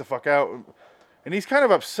freaks the fuck out. And he's kind of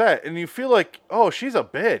upset. And you feel like, oh, she's a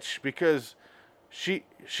bitch, because she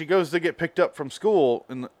goes to get picked up from school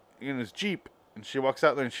in his Jeep. And she walks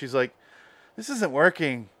out there, and she's like, this isn't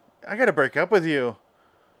working. I got to break up with you.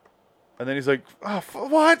 And then he's like, oh,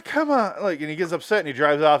 what? Come on. Like, and he gets upset, and he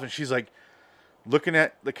drives off, and she's like, looking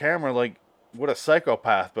at the camera like, what a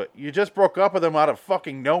psychopath. But you just broke up with him out of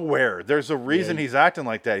fucking nowhere. There's a reason he's acting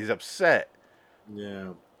like that. He's upset.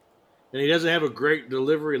 Yeah. And he doesn't have a great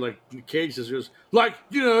delivery like Cage says. He goes, like,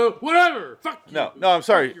 whatever. Fuck you. No, I'm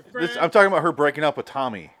sorry. I'm talking about her breaking up with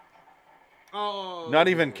Tommy. Oh. Not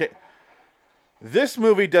even... This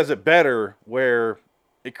movie does it better, where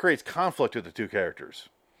it creates conflict with the two characters.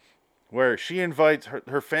 Where she invites,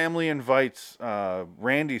 her family invites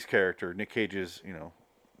Randy's character, Nick Cage's,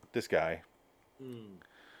 this guy,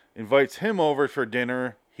 invites him over for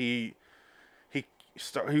dinner. He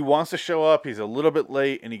wants to show up. He's a little bit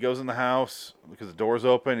late, and he goes in the house because the door's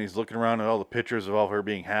open. He's looking around at all the pictures of all of her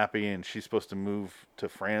being happy, and she's supposed to move to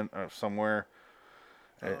France or somewhere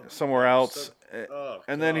else.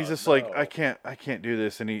 And then he's just like, I can't do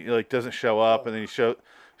this, and he like doesn't show up, and then he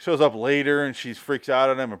shows up later, and she freaks out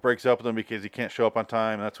at him and breaks up with him because he can't show up on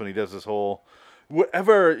time. And that's when he does this whole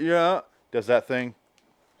does that thing.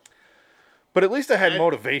 But at least I had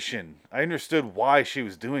motivation. I understood why she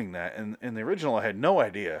was doing that. And in the original, I had no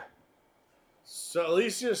idea. So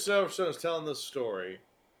Alicia Silverstone is telling this story.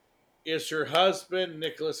 Is her husband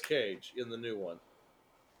Nicolas Cage in the new one?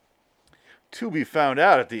 To be found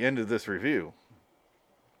out at the end of this review.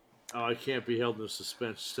 Oh, I can't be held in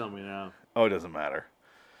suspense. Just tell me now. Oh, it doesn't matter.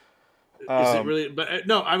 Is it really? But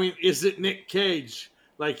no, I mean, is it Nick Cage?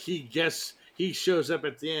 Like he shows up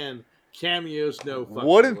at the end. Cameos, no fucking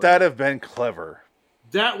Wouldn't that have been clever?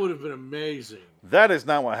 That would have been amazing. That is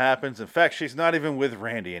not what happens. In fact, she's not even with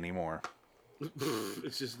Randy anymore.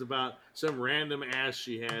 It's just about some random ass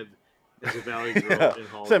she had as a Valley girl in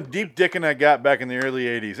Hollywood. Some deep dicking I got back in the early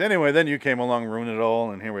 80s. Anyway, then you came along, ruined it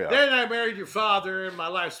all, and here we are. Then I married your father, and my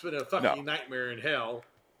life's been a fucking nightmare in hell.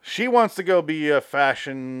 She wants to go be a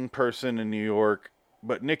fashion person in New York.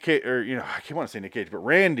 But Nick Cage, I can't want to say Nick Cage, but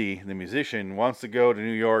Randy, the musician, wants to go to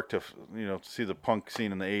New York to see the punk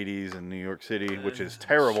scene in the 80s in New York City, which is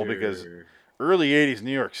terrible because early 80s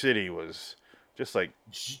New York City was just like...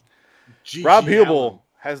 Rob Hubel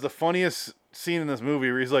has the funniest scene in this movie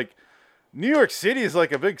where he's like, New York City is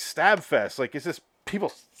like a big stab fest. Like, it's just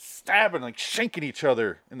people stabbing, like shanking each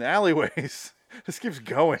other in the alleyways. This keeps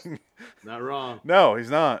going. Not wrong. No, he's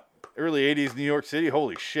not. Early 80s New York City,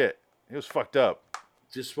 holy shit. It was fucked up.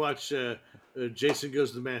 Just watch Jason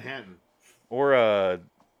Goes to Manhattan. Or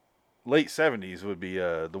late 70s would be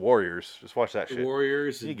The Warriors. Just watch that shit. The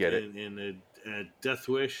Warriors. You get it. And Death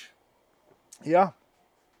Wish. Yeah.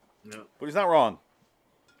 No. But he's not wrong.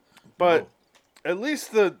 But at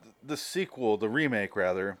least the sequel, the remake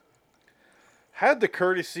rather, had the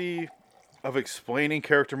courtesy of explaining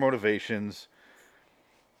character motivations.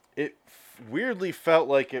 It weirdly felt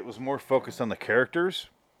like it was more focused on the characters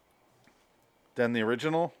than the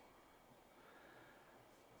original.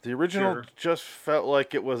 The original just felt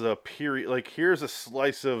like it was a period, like here's a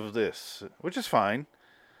slice of this, which is fine.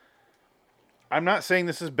 I'm not saying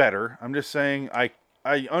this is better. I'm just saying I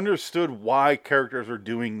I understood why characters were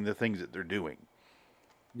doing the things that they're doing.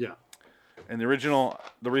 Yeah. And the reason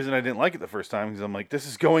I didn't like it the first time is I'm like, this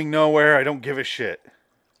is going nowhere. I don't give a shit.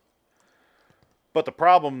 But the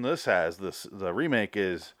problem the remake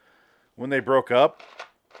is, when they broke up,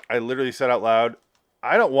 I literally said out loud,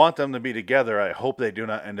 I don't want them to be together. I hope they do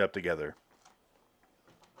not end up together.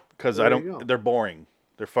 Because they're boring.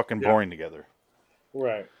 They're fucking boring together.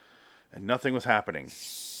 Right. And nothing was happening.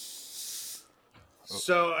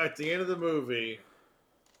 So at the end of the movie,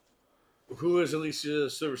 who is Alicia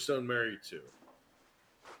Silverstone married to?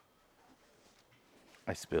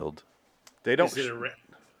 I spilled. They don't.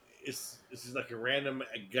 Is it like a random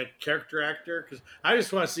character actor? Because I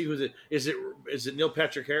just want to see who's it. Is it Neil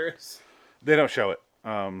Patrick Harris? They don't show it.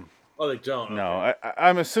 Oh, they don't. No, okay.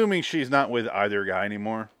 I'm assuming she's not with either guy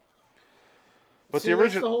anymore. But see, the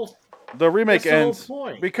original, the remake ends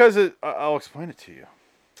because I'll explain it to you.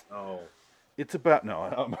 Oh, it's about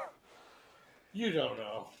you don't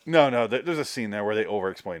know. No. There's a scene there where they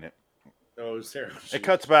over-explain it. Oh, it's terrible. It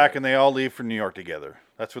cuts back and they all leave for New York together.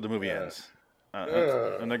 That's where the movie ends.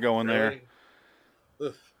 And they're going really? there.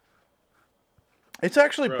 Ugh. It's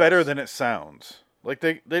actually better than it sounds. Like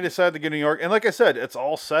they decided to go to New York, and like I said, it's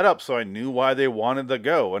all set up, so I knew why they wanted to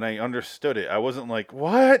go, and I understood it. I wasn't like,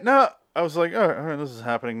 what? No, I was like, all right, this is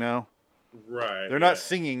happening now. Right. They're not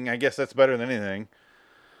singing. I guess that's better than anything.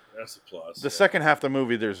 That's a plus. The second half of the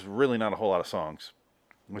movie, there's really not a whole lot of songs,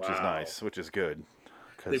 which is nice, which is good.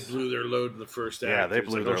 They blew their load in the first act. Yeah, they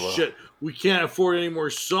blew their load. Shit, we can't afford any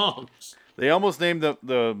more songs. They almost named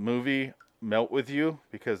the movie "Melt with You"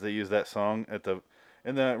 because they used that song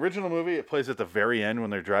in the original movie. It plays at the very end when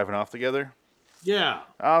they're driving off together. Yeah.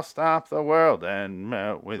 I'll stop the world and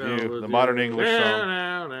melt with you. The modern English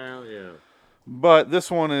song. Yeah. But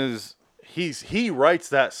this one is he writes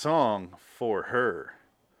that song for her.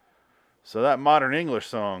 So that modern English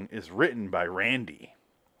song is written by Randy.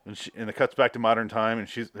 And it cuts back to modern time, and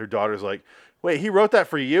her daughter's like, wait, he wrote that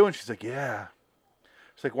for you? And she's like, yeah.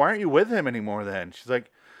 She's like, why aren't you with him anymore then? She's like,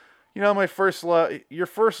 my first love, your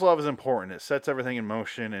first love is important. It sets everything in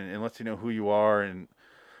motion and lets you know who you are. And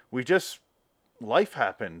life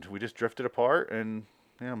happened. We just drifted apart and,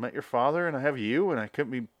 met your father, and I have you, and I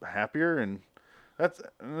couldn't be happier. And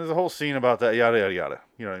there's a whole scene about that, yada, yada, yada.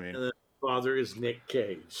 You know what I mean? And the father is Nick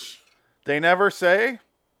Cage. They never say.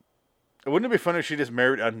 Wouldn't it be funny if she just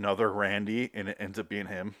married another Randy and it ends up being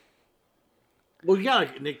him? Well, yeah,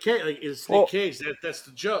 like Nick Cage. Like, it's Nick Cage. That's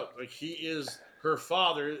the joke. Like, he is her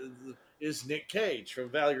father is Nick Cage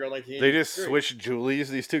from Valley Girl 1983. They just switched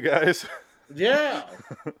Julies, these two guys. Yeah.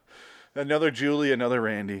 Another Julie, another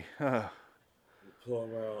Randy. Pull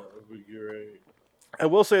them out. It'd be great. I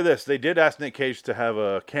will say this: they did ask Nick Cage to have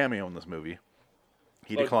a cameo in this movie.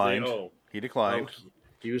 He declined. He declined.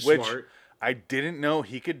 He was which smart. I didn't know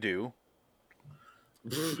he could do.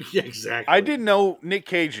 Yeah, exactly. I didn't know Nick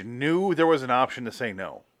Cage knew there was an option to say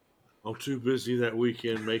no. I'm too busy that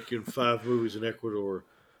weekend making 5 movies in Ecuador.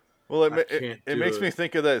 Well, it makes me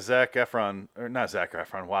think of that Zac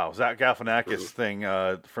Galifianakis thing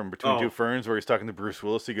from Between Two Ferns, where he's talking to Bruce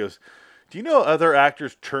Willis. He goes, "Do you know other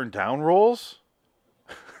actors turn down roles?"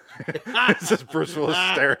 It's just Bruce Willis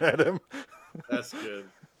staring at him. That's good.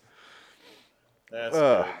 That's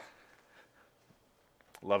good.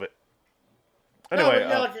 Love it. Anyway,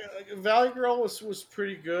 Valley Girl was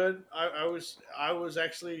pretty good. I was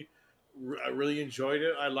actually I really enjoyed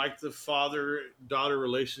it. I liked the father-daughter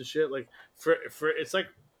relationship. Like for it's like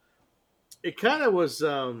it kind of was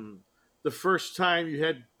the first time you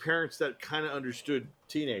had parents that kind of understood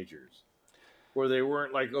teenagers, where they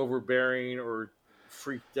weren't like overbearing or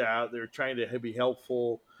freaked out. They were trying to be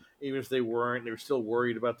helpful, even if they weren't. They were still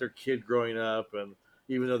worried about their kid growing up, and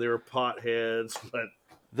even though they were potheads, but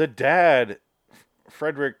the dad.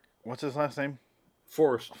 Frederick, what's his last name?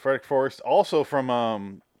 Forrest. Frederick Forrest. Also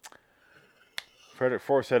from Frederick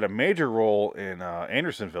Forrest had a major role in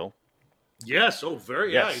Andersonville. Yes. Oh,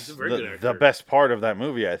 very. Yes. Yeah, he's a very good actor. The best part of that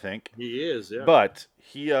movie, I think. He is. Yeah. But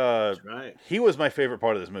he was my favorite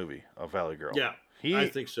part of this movie, of Valley Girl. Yeah. I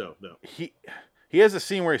think so. No. He has a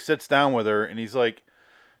scene where he sits down with her and he's like,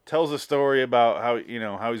 tells a story about how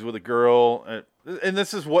he's with a girl, and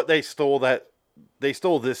this is what they stole They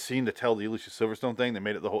stole this scene to tell the Alicia Silverstone thing. They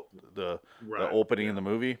made it the opening in the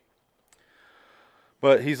movie.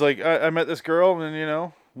 But he's like, I met this girl,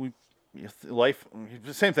 and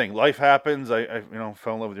same thing. Life happens. I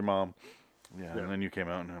fell in love with your mom. Yeah, and then you came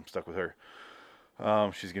out, and I'm stuck with her.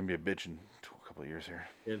 She's gonna be a bitch in a couple of years here.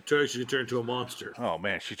 And she can turn into a monster. Oh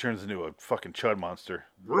man, she turns into a fucking chud monster.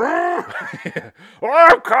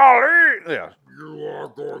 Oh, Colleen! Yeah, you are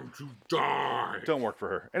going to die. Don't work for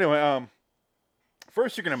her. Anyway,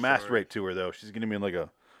 First, you're gonna masturbate to her though. She's gonna be in like a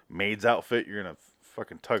maid's outfit. You're gonna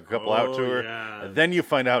fucking tug a couple out to her, and then you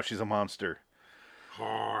find out she's a monster.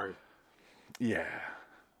 Hard. Yeah.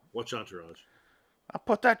 Watch Entourage. I'll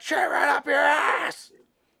put that chair right up your ass.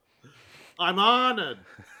 I'm honored.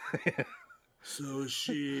 So is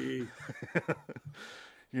she.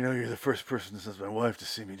 You know, you're the first person since my wife to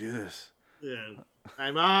see me do this. Yeah,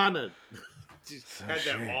 I'm honored. She So had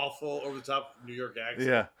that she- awful over-the-top New York accent.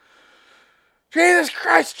 Yeah. Jesus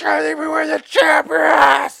Christ, Charlie, we wear the chair up your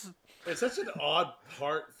ass. It's such an odd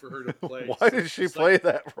part for her to play. Why did she play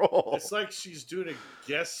that role? It's like she's doing a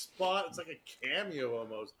guest spot. It's like a cameo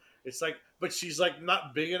almost. It's like, but she's like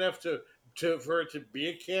not big enough for it to be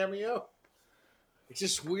a cameo. It's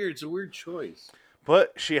just weird. It's a weird choice.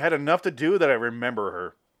 But she had enough to do that I remember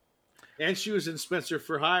her. And she was in Spencer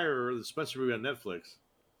for Hire, or the Spencer movie on Netflix.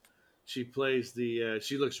 She plays the.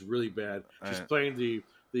 She looks really bad. She's playing the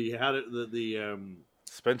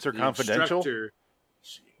Spencer the Confidential. instructor.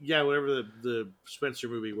 Yeah, whatever the Spencer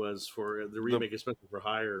movie was for the remake of Spencer for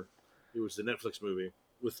Hire. It was the Netflix movie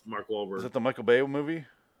with Mark Wahlberg. Is that the Michael Bay movie,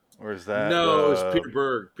 or is that? No, it was Peter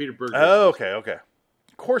Berg. Peter Berg. Oh, okay.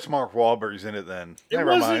 Of course, Mark Wahlberg's in it. Then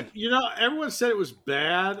never mind. You know, everyone said it was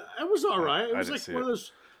bad. It was all right. It was didn't like see one it. of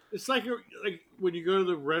those. It's like when you go to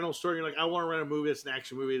the rental store, you're like, I want to rent a movie that's an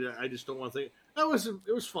action movie that I just don't want to think.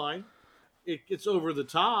 It was fine. It's over the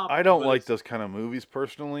top. I don't like those kind of movies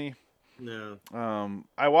personally. No.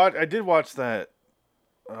 I did watch that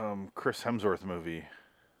Chris Hemsworth movie.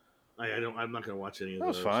 I'm not going to watch any of That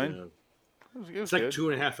was those. fine. Yeah. It was It's like good.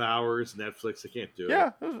 2.5 hours. Netflix. I can't do it.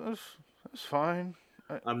 Yeah, it was fine.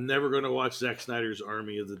 I'm never going to watch Zack Snyder's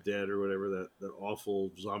Army of the Dead or whatever that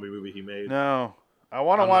awful zombie movie he made. No, I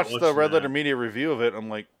want to I'm not watch the watching Red that. Letter Media review of it. I'm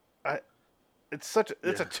like, it's a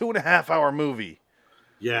 2.5 hour movie.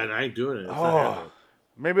 Yeah, and I ain't doing it. It's not Oh, happening.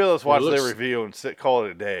 maybe let's watch looks- the review and call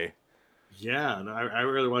it a day. Yeah, and I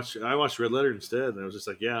rather watch. I watched Red Letter instead, and I was just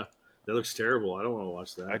like, yeah, that looks terrible. I don't want to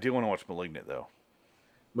watch that. I do want to watch Malignant though.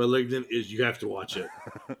 Malignant is you have to watch it.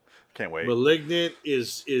 Can't wait. Malignant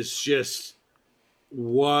is just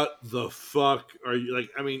what the fuck are you like?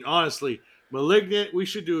 I mean, honestly, Malignant. We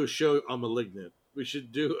should do a show on Malignant. We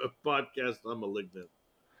should do a podcast on Malignant.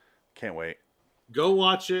 Can't wait. Go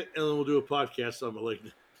watch it, and then we'll do a podcast on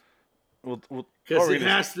Malignant We'll because or it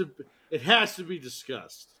just- has to be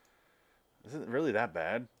discussed. Is it really that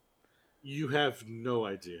bad? You have no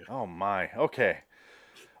idea. Oh my. Okay.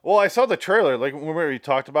 Well, I saw the trailer. Like when we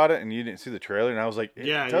talked about it, and you didn't see the trailer, and I was like,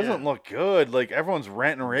 it doesn't look good. Like everyone's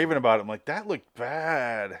ranting and raving about it. I'm like, that looked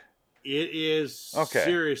bad. It is Okay.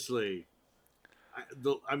 seriously.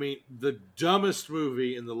 I mean, the dumbest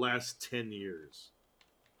movie in the last 10 years.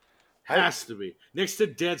 Has to be next to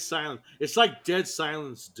Dead Silence. It's like Dead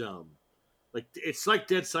Silence dumb. Like it's like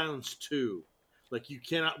Dead Silence 2. Like you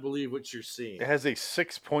cannot believe what you're seeing. It has a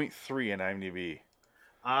 6.3 in IMDb.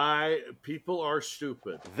 People are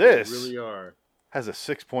stupid. This They really are. Has a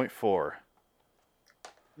 6.4.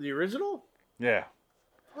 The original? Yeah.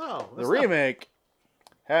 Oh, The remake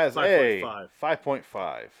has a 5.5.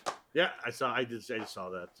 5.5. Yeah, I saw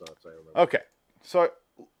that. So I remember. Okay. So,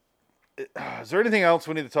 is there anything else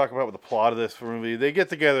we need to talk about with the plot of this movie? They get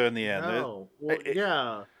together in the end. No. Well,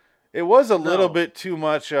 yeah. It was a little bit too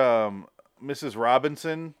much Mrs.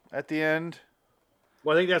 Robinson at the end.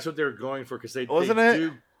 Well, I think that's what they're going for because Wasn't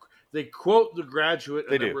it? They quote The Graduate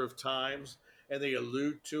They a do. number of times and they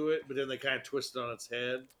allude to it, but then they kind of twist it on its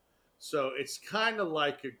head. So it's kind of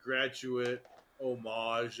like a Graduate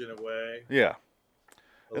homage in a way. Yeah.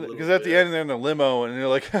 A little Because at the bit. end they're in the limo and they're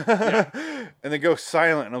like, and they go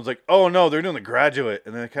silent, and I was like, oh no, they're doing The Graduate,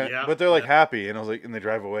 and then but they're like happy, and I was like, and they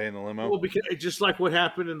drive away in the limo. Well, because just like what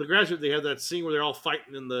happened in The Graduate, they have that scene where they're all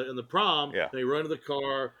fighting in the prom. Yeah. They run to the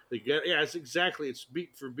car. They get it's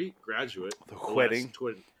beat for beat Graduate. The wedding.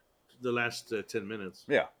 The last 10 minutes.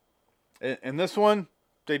 Yeah. And this one,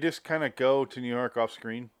 they just kind of go to New York off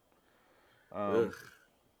screen.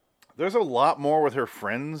 There's a lot more with her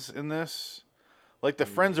friends in this. Like the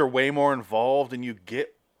friends are way more involved, and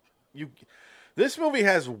this movie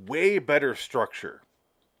has way better structure.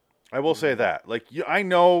 I will say that. Like I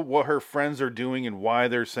know what her friends are doing and why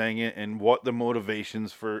they're saying it and what the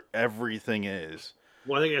motivations for everything is.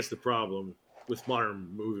 Well, I think that's the problem with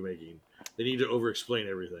modern movie making. They need to over-explain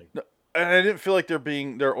everything. And I didn't feel like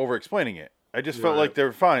they're over-explaining it. I just felt like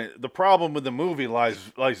they're fine. The problem with the movie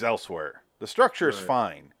lies elsewhere. The structure is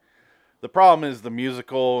fine. The problem is the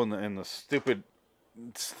musical and the stupid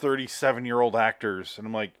 37-year-old actors. And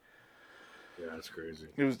I'm like, yeah, that's crazy.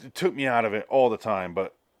 It took me out of it all the time.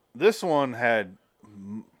 But this one had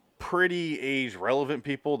pretty age-relevant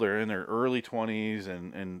people. They're in their early 20s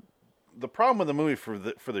and the problem with the movie for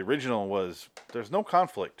the original was there's no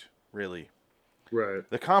conflict really. Right.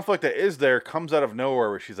 The conflict that is there comes out of nowhere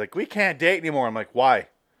where she's like, we can't date anymore. I'm like, why?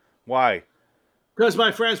 Because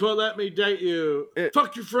my friends won't let me date you.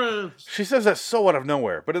 Fuck your friends. She says that so out of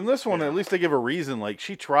nowhere. But in this one, at least they give a reason. Like,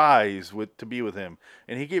 she tries to be with him,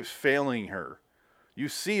 and he keeps failing her. You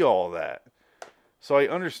see all that. So I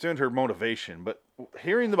understand her motivation. But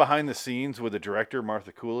hearing the behind the scenes with the director,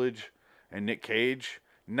 Martha Coolidge, and Nick Cage,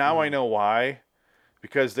 now I know why.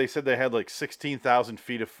 Because they said they had like 16,000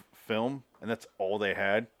 feet of film, and that's all they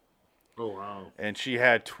had. Oh, wow. And she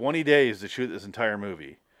had 20 days to shoot this entire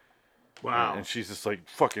movie. Wow. And she's just like,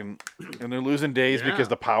 fucking... And they're losing days because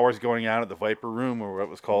the power's going out at the Viper Room, or what it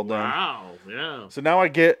was called then. Wow, yeah. So now I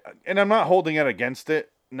get... And I'm not holding it against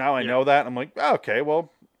it. Now I know that. I'm like, oh, okay,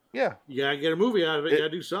 well, yeah. You gotta get a movie out of it. You gotta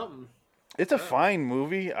do something. It's a fine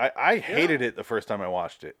movie. I hated it the first time I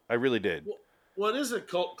watched it. I really did. Well, it is a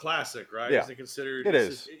cult classic, right? Yeah. Is it considered? It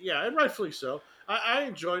is. Yeah, and rightfully so. I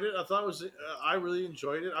enjoyed it. I thought it was. I really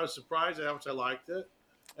enjoyed it. I was surprised at how much I liked it,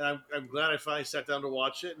 and I'm glad I finally sat down to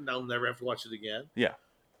watch it, and I'll never have to watch it again. Yeah.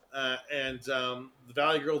 And the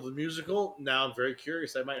Valley Girl, the musical. Now I'm very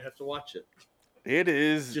curious. I might have to watch it. It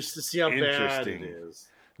is just to see how bad it is.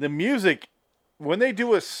 The music, when they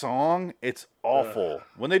do a song, it's awful.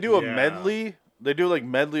 When they do a medley, they do like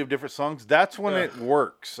medley of different songs. That's when it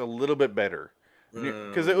works a little bit better.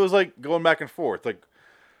 Because it was like going back and forth. Like,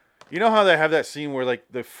 you know how they have that scene where like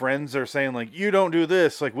the friends are saying like, you don't do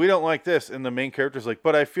this, like we don't like this, and the main character's like,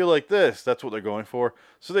 but I feel like this. That's what they're going for.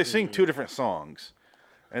 So they sing two different songs,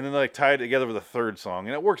 and then they like tie it together with a third song,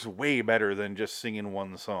 and it works way better than just singing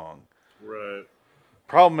one song. Right.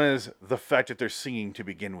 Problem is the fact that they're singing to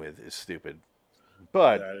begin with is stupid.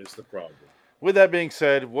 But that is the problem. With that being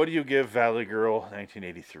said, what do you give Valley Girl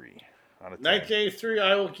 1983 out of 10? 1983,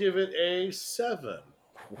 I will give it a 7.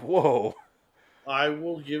 Whoa. I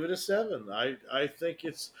will give it a 7. I think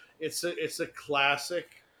it's a classic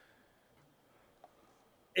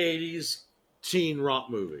 80s teen romp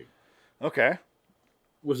movie. Okay.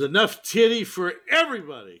 With enough titty for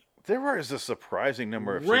everybody. There is a surprising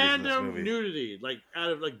number of random nudity, like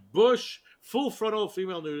out of like bush, full frontal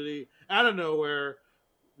female nudity, out of nowhere,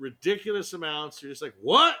 ridiculous amounts. You're just like,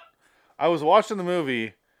 what? I was watching the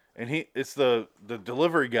movie, and it's the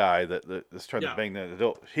delivery guy that's trying to bang the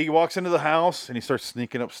adult. He walks into the house and he starts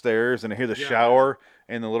sneaking upstairs, and I hear the shower,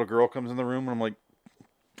 and the little girl comes in the room, and I'm like,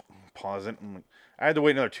 pause it. I'm like, I had to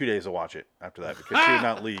wait another 2 days to watch it after that because she would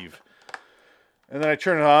not leave. And then I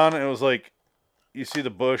turn it on, and it was like, you see the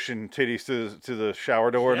bush and titties to the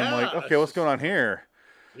shower door, and I'm like, okay, what's going on here?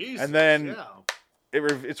 Jesus, and then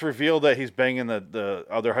it's revealed that he's banging the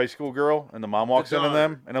other high school girl, and the mom walks in on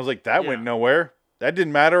them, and I was like, that went nowhere. That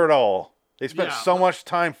didn't matter at all. They spent so much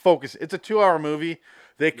time focused. It's a 2-hour movie.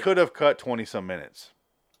 They could have cut 20-some minutes.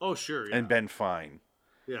 Oh, sure. Yeah. And been fine.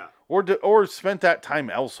 Yeah. Or spent that time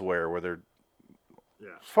elsewhere where they're...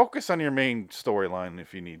 Focus on your main storyline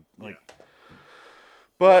if you need. Like,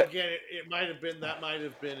 but again, it might have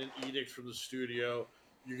been an edict from the studio.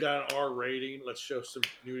 You got an R rating. Let's show some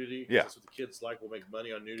nudity. Yeah, that's what the kids like. We'll make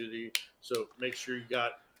money on nudity. So make sure you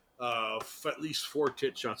got at least 4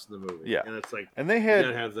 tit shots in the movie. Yeah, and it's like, and they had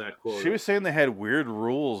you gotta have that quota. She was saying they had weird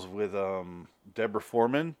rules with Deborah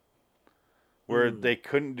Foreman, where they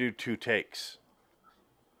couldn't do 2 takes.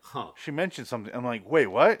 Huh? She mentioned something. I'm like, wait,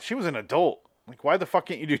 what? She was an adult. Like, why the fuck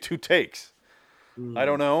can't you do 2 takes? I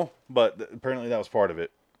don't know, but apparently that was part of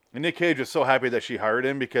it. And Nick Cage was so happy that she hired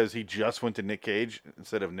him because he just went to Nick Cage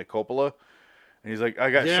instead of Nick Coppola. And he's like,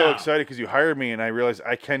 I got so excited because you hired me, and I realized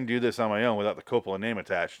I can do this on my own without the Coppola name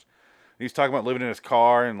attached. And he's talking about living in his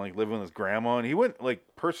car and like living with his grandma, and he went like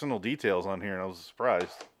personal details on here, and I was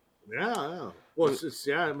surprised. Yeah. Well,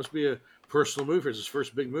 it must be a personal movie. It's his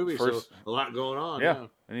first big movie, so a lot going on. Yeah.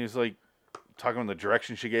 And he's like talking about the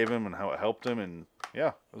direction she gave him and how it helped him, and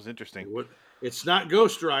it was interesting. It's not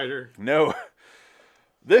Ghost Rider. No.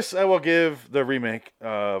 This I will give the remake,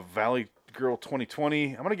 Valley Girl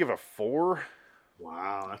 2020. I'm going to give it a 4.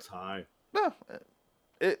 Wow, that's high. No,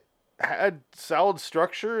 it had solid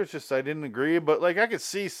structure. It's just I didn't agree. But like I could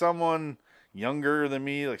see someone younger than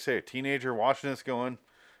me, like say a teenager, watching this going,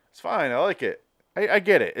 it's fine. I like it. I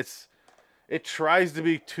get it. It tries to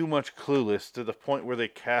be too much Clueless to the point where they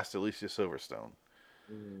cast Alicia Silverstone.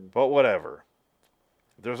 But whatever.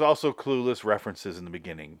 There's also Clueless references in the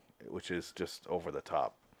beginning, which is just over the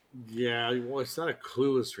top. Yeah, well, it's not a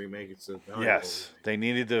Clueless remake. It's a they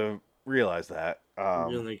needed to realize that.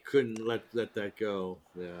 They couldn't let that go.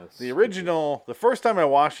 Yeah. The original, the first time I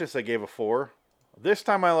watched this, I gave a 4. This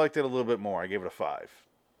time I liked it a little bit more. I gave it a 5.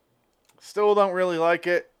 Still don't really like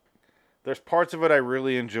it. There's parts of it I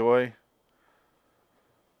really enjoy,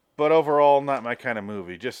 But overall, not my kind of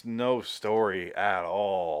movie. Just no story at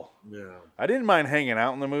all. Yeah. I didn't mind hanging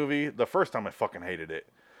out in the movie. The first time I fucking hated it.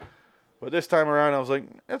 But this time around, I was like,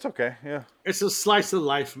 it's okay, yeah. It's a slice of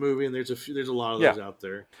life movie, and there's a lot of those out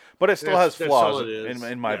there. But it still has That's all flaws. it is.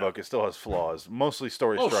 In my book, it still has flaws. Mostly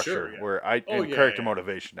story structure, sure, and character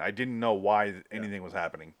motivation. I didn't know why anything was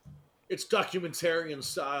happening. It's documentarian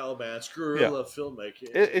style, man. It's guerrilla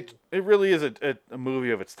filmmaking. It really is a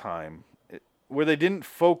movie of its time, where they didn't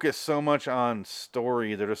focus so much on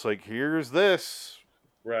story. They're just like, here's this,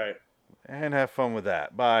 right, and have fun with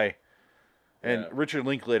that. Bye. And Richard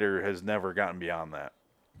Linklater has never gotten beyond that.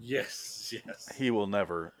 Yes. He will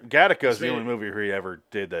never. Gattaca is the only movie he ever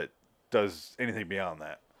did that does anything beyond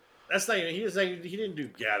that. That's not even. He didn't do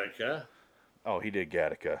Gattaca. Oh, he did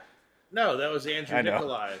Gattaca. No, that was Andrew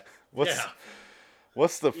Nicolai.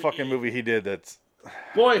 What's the fucking movie he did that's...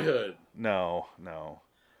 Boyhood. No.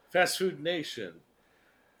 Fast Food Nation.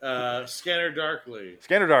 Scanner Darkly.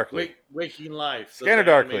 Waking Life. Scanner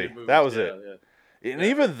Darkly. That was it. Yeah. And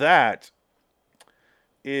even that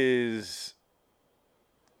is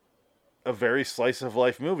a very slice of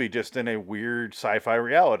life movie, just in a weird sci-fi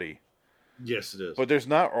reality. Yes, it is. But there's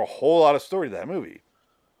not a whole lot of story to that movie.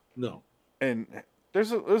 No. And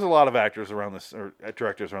there's a lot of actors around this, or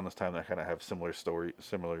directors around this time, that kind of have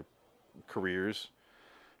similar careers.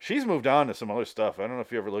 She's moved on to some other stuff. I don't know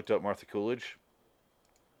if you ever looked up Martha Coolidge.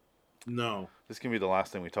 No. This can be the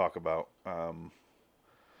last thing we talk about.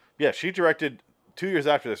 She directed 2 years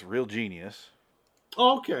after this, Real Genius.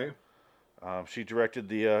 Oh, okay. She directed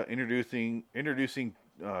the introducing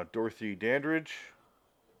Dorothy Dandridge.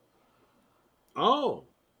 Oh,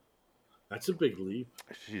 that's a big leap.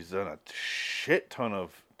 She's done a shit ton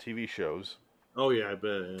of TV shows. Oh yeah, I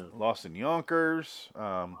bet. Yeah. Lost in Yonkers,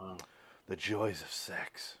 The Joys of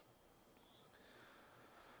Sex.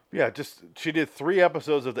 Yeah, she did 3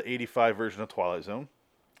 episodes of the '85 version of Twilight Zone.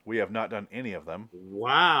 We have not done any of them.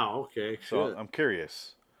 Wow. Okay. So I'm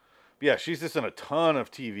curious. Yeah, she's just done a ton of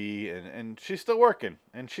TV, and she's still working.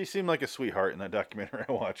 And she seemed like a sweetheart in that documentary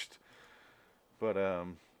I watched. But,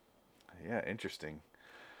 interesting.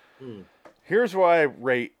 Here's why I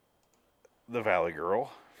rate The Valley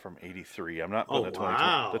Girl from '83. I'm not putting the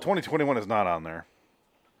 2020. The 2021 is not on there.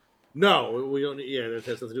 No, we don't. Yeah, that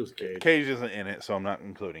has nothing to do with Cage. Cage isn't in it, so I'm not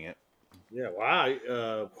including it. Yeah,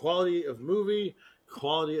 wow. Quality of movie,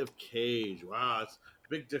 quality of Cage. Wow, it's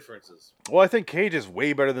big differences. Well, I think Cage is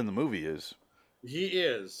way better than the movie is. He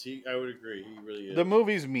is. I would agree. He really is. The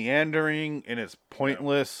movie's meandering and it's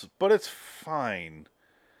pointless, but it's fine.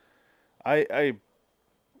 I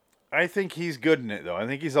think he's good in it, though. I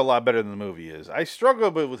think he's a lot better than the movie is. I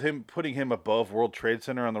struggle with putting him above World Trade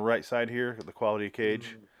Center on the right side here, the quality of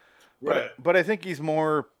Cage. Right. But I think he's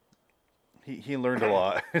more... He learned a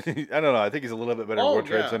lot. I don't know. I think he's a little bit better at World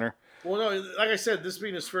Trade Center. Well, no, like I said, this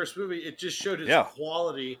being his first movie, it just showed his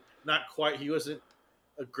quality. Not quite. He wasn't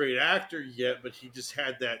a great actor yet, but he just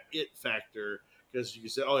had that it factor, because you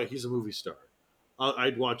said, oh, yeah, he's a movie star.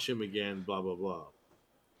 I'd watch him again, blah, blah, blah.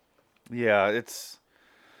 Yeah,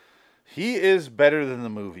 he is better than the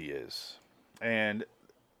movie is. And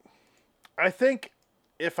I think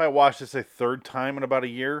if I watch this a third time in about a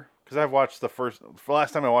year, because I've watched the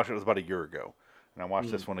last time I watched it was about a year ago, and I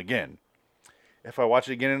watched this one again. If I watch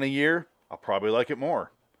it again in a year, I'll probably like it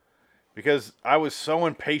more. Because I was so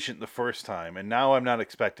impatient the first time, and now I'm not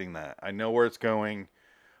expecting that. I know where it's going.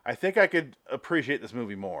 I think I could appreciate this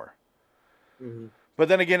movie more. Mm-hmm. But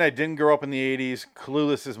then again, I didn't grow up in the 80s.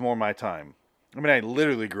 Clueless is more my time. I mean, I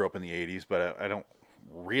literally grew up in the 80s, but I don't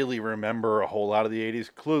really remember a whole lot of the 80s.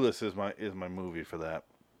 Clueless is my movie for that.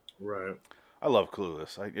 Right. I love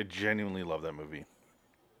Clueless. I genuinely love that movie.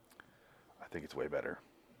 I think it's way better.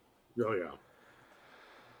 Oh, yeah.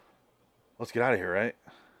 Let's get out of here, right?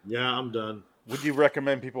 Yeah, I'm done. Would you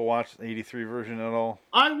recommend people watch the 83 version at all?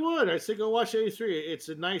 I would. I say go watch 83. It's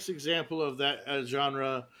a nice example of that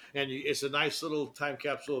genre, and it's a nice little time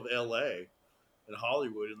capsule of L.A. and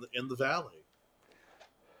Hollywood in the Valley.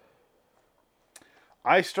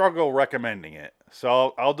 I struggle recommending it,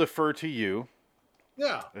 so I'll defer to you.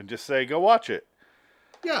 Yeah. And just say, go watch it.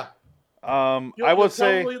 Yeah. I would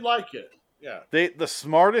say probably like it. Yeah. The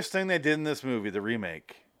smartest thing they did in this movie, the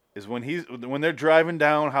remake, is when they're driving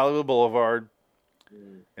down Hollywood Boulevard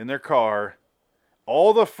in their car,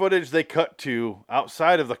 all the footage they cut to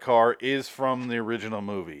outside of the car is from the original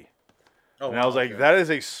movie. Oh, and I was like, that is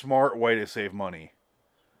a smart way to save money.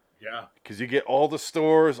 Yeah. Because you get all the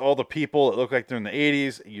stores, all the people that look like they're in the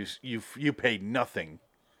 80s. You pay nothing.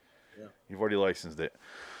 Yeah. You've already licensed it.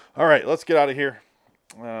 All right, let's get out of here.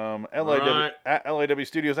 Right. At LAW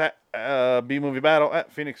Studios, at B Movie Battle,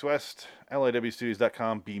 at Phoenix West,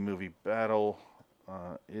 LAWstudios.com. B Movie Battle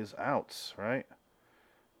is out, right?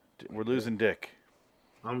 We're losing Dick.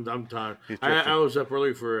 I'm tired. He's I drifting. was up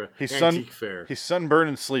early for He's antique fair. He's sunburned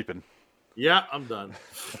and sleeping. Yeah, I'm done.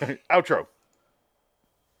 Outro.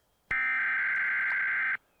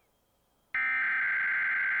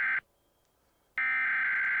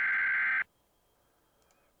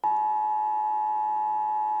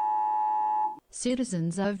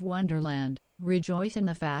 Citizens of Wonderland, rejoice in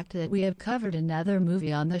the fact that we have covered another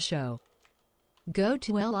movie on the show. Go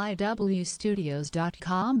to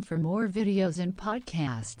liwstudios.com for more videos and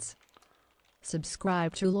podcasts.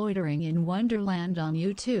 Subscribe to Loitering in Wonderland on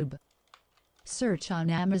YouTube. Search on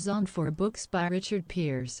Amazon for books by Richard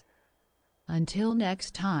Pierce. Until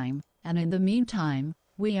next time, and in the meantime,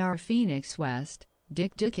 we are Phoenix West,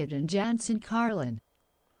 Dick Dickett and Jansen Carlin.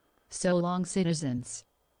 So long, citizens.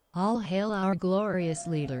 All hail our glorious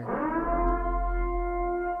leader.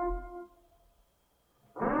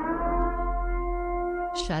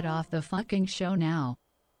 Shut off the fucking show now.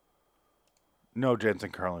 No,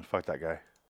 Jensen Carlin. Fuck that guy.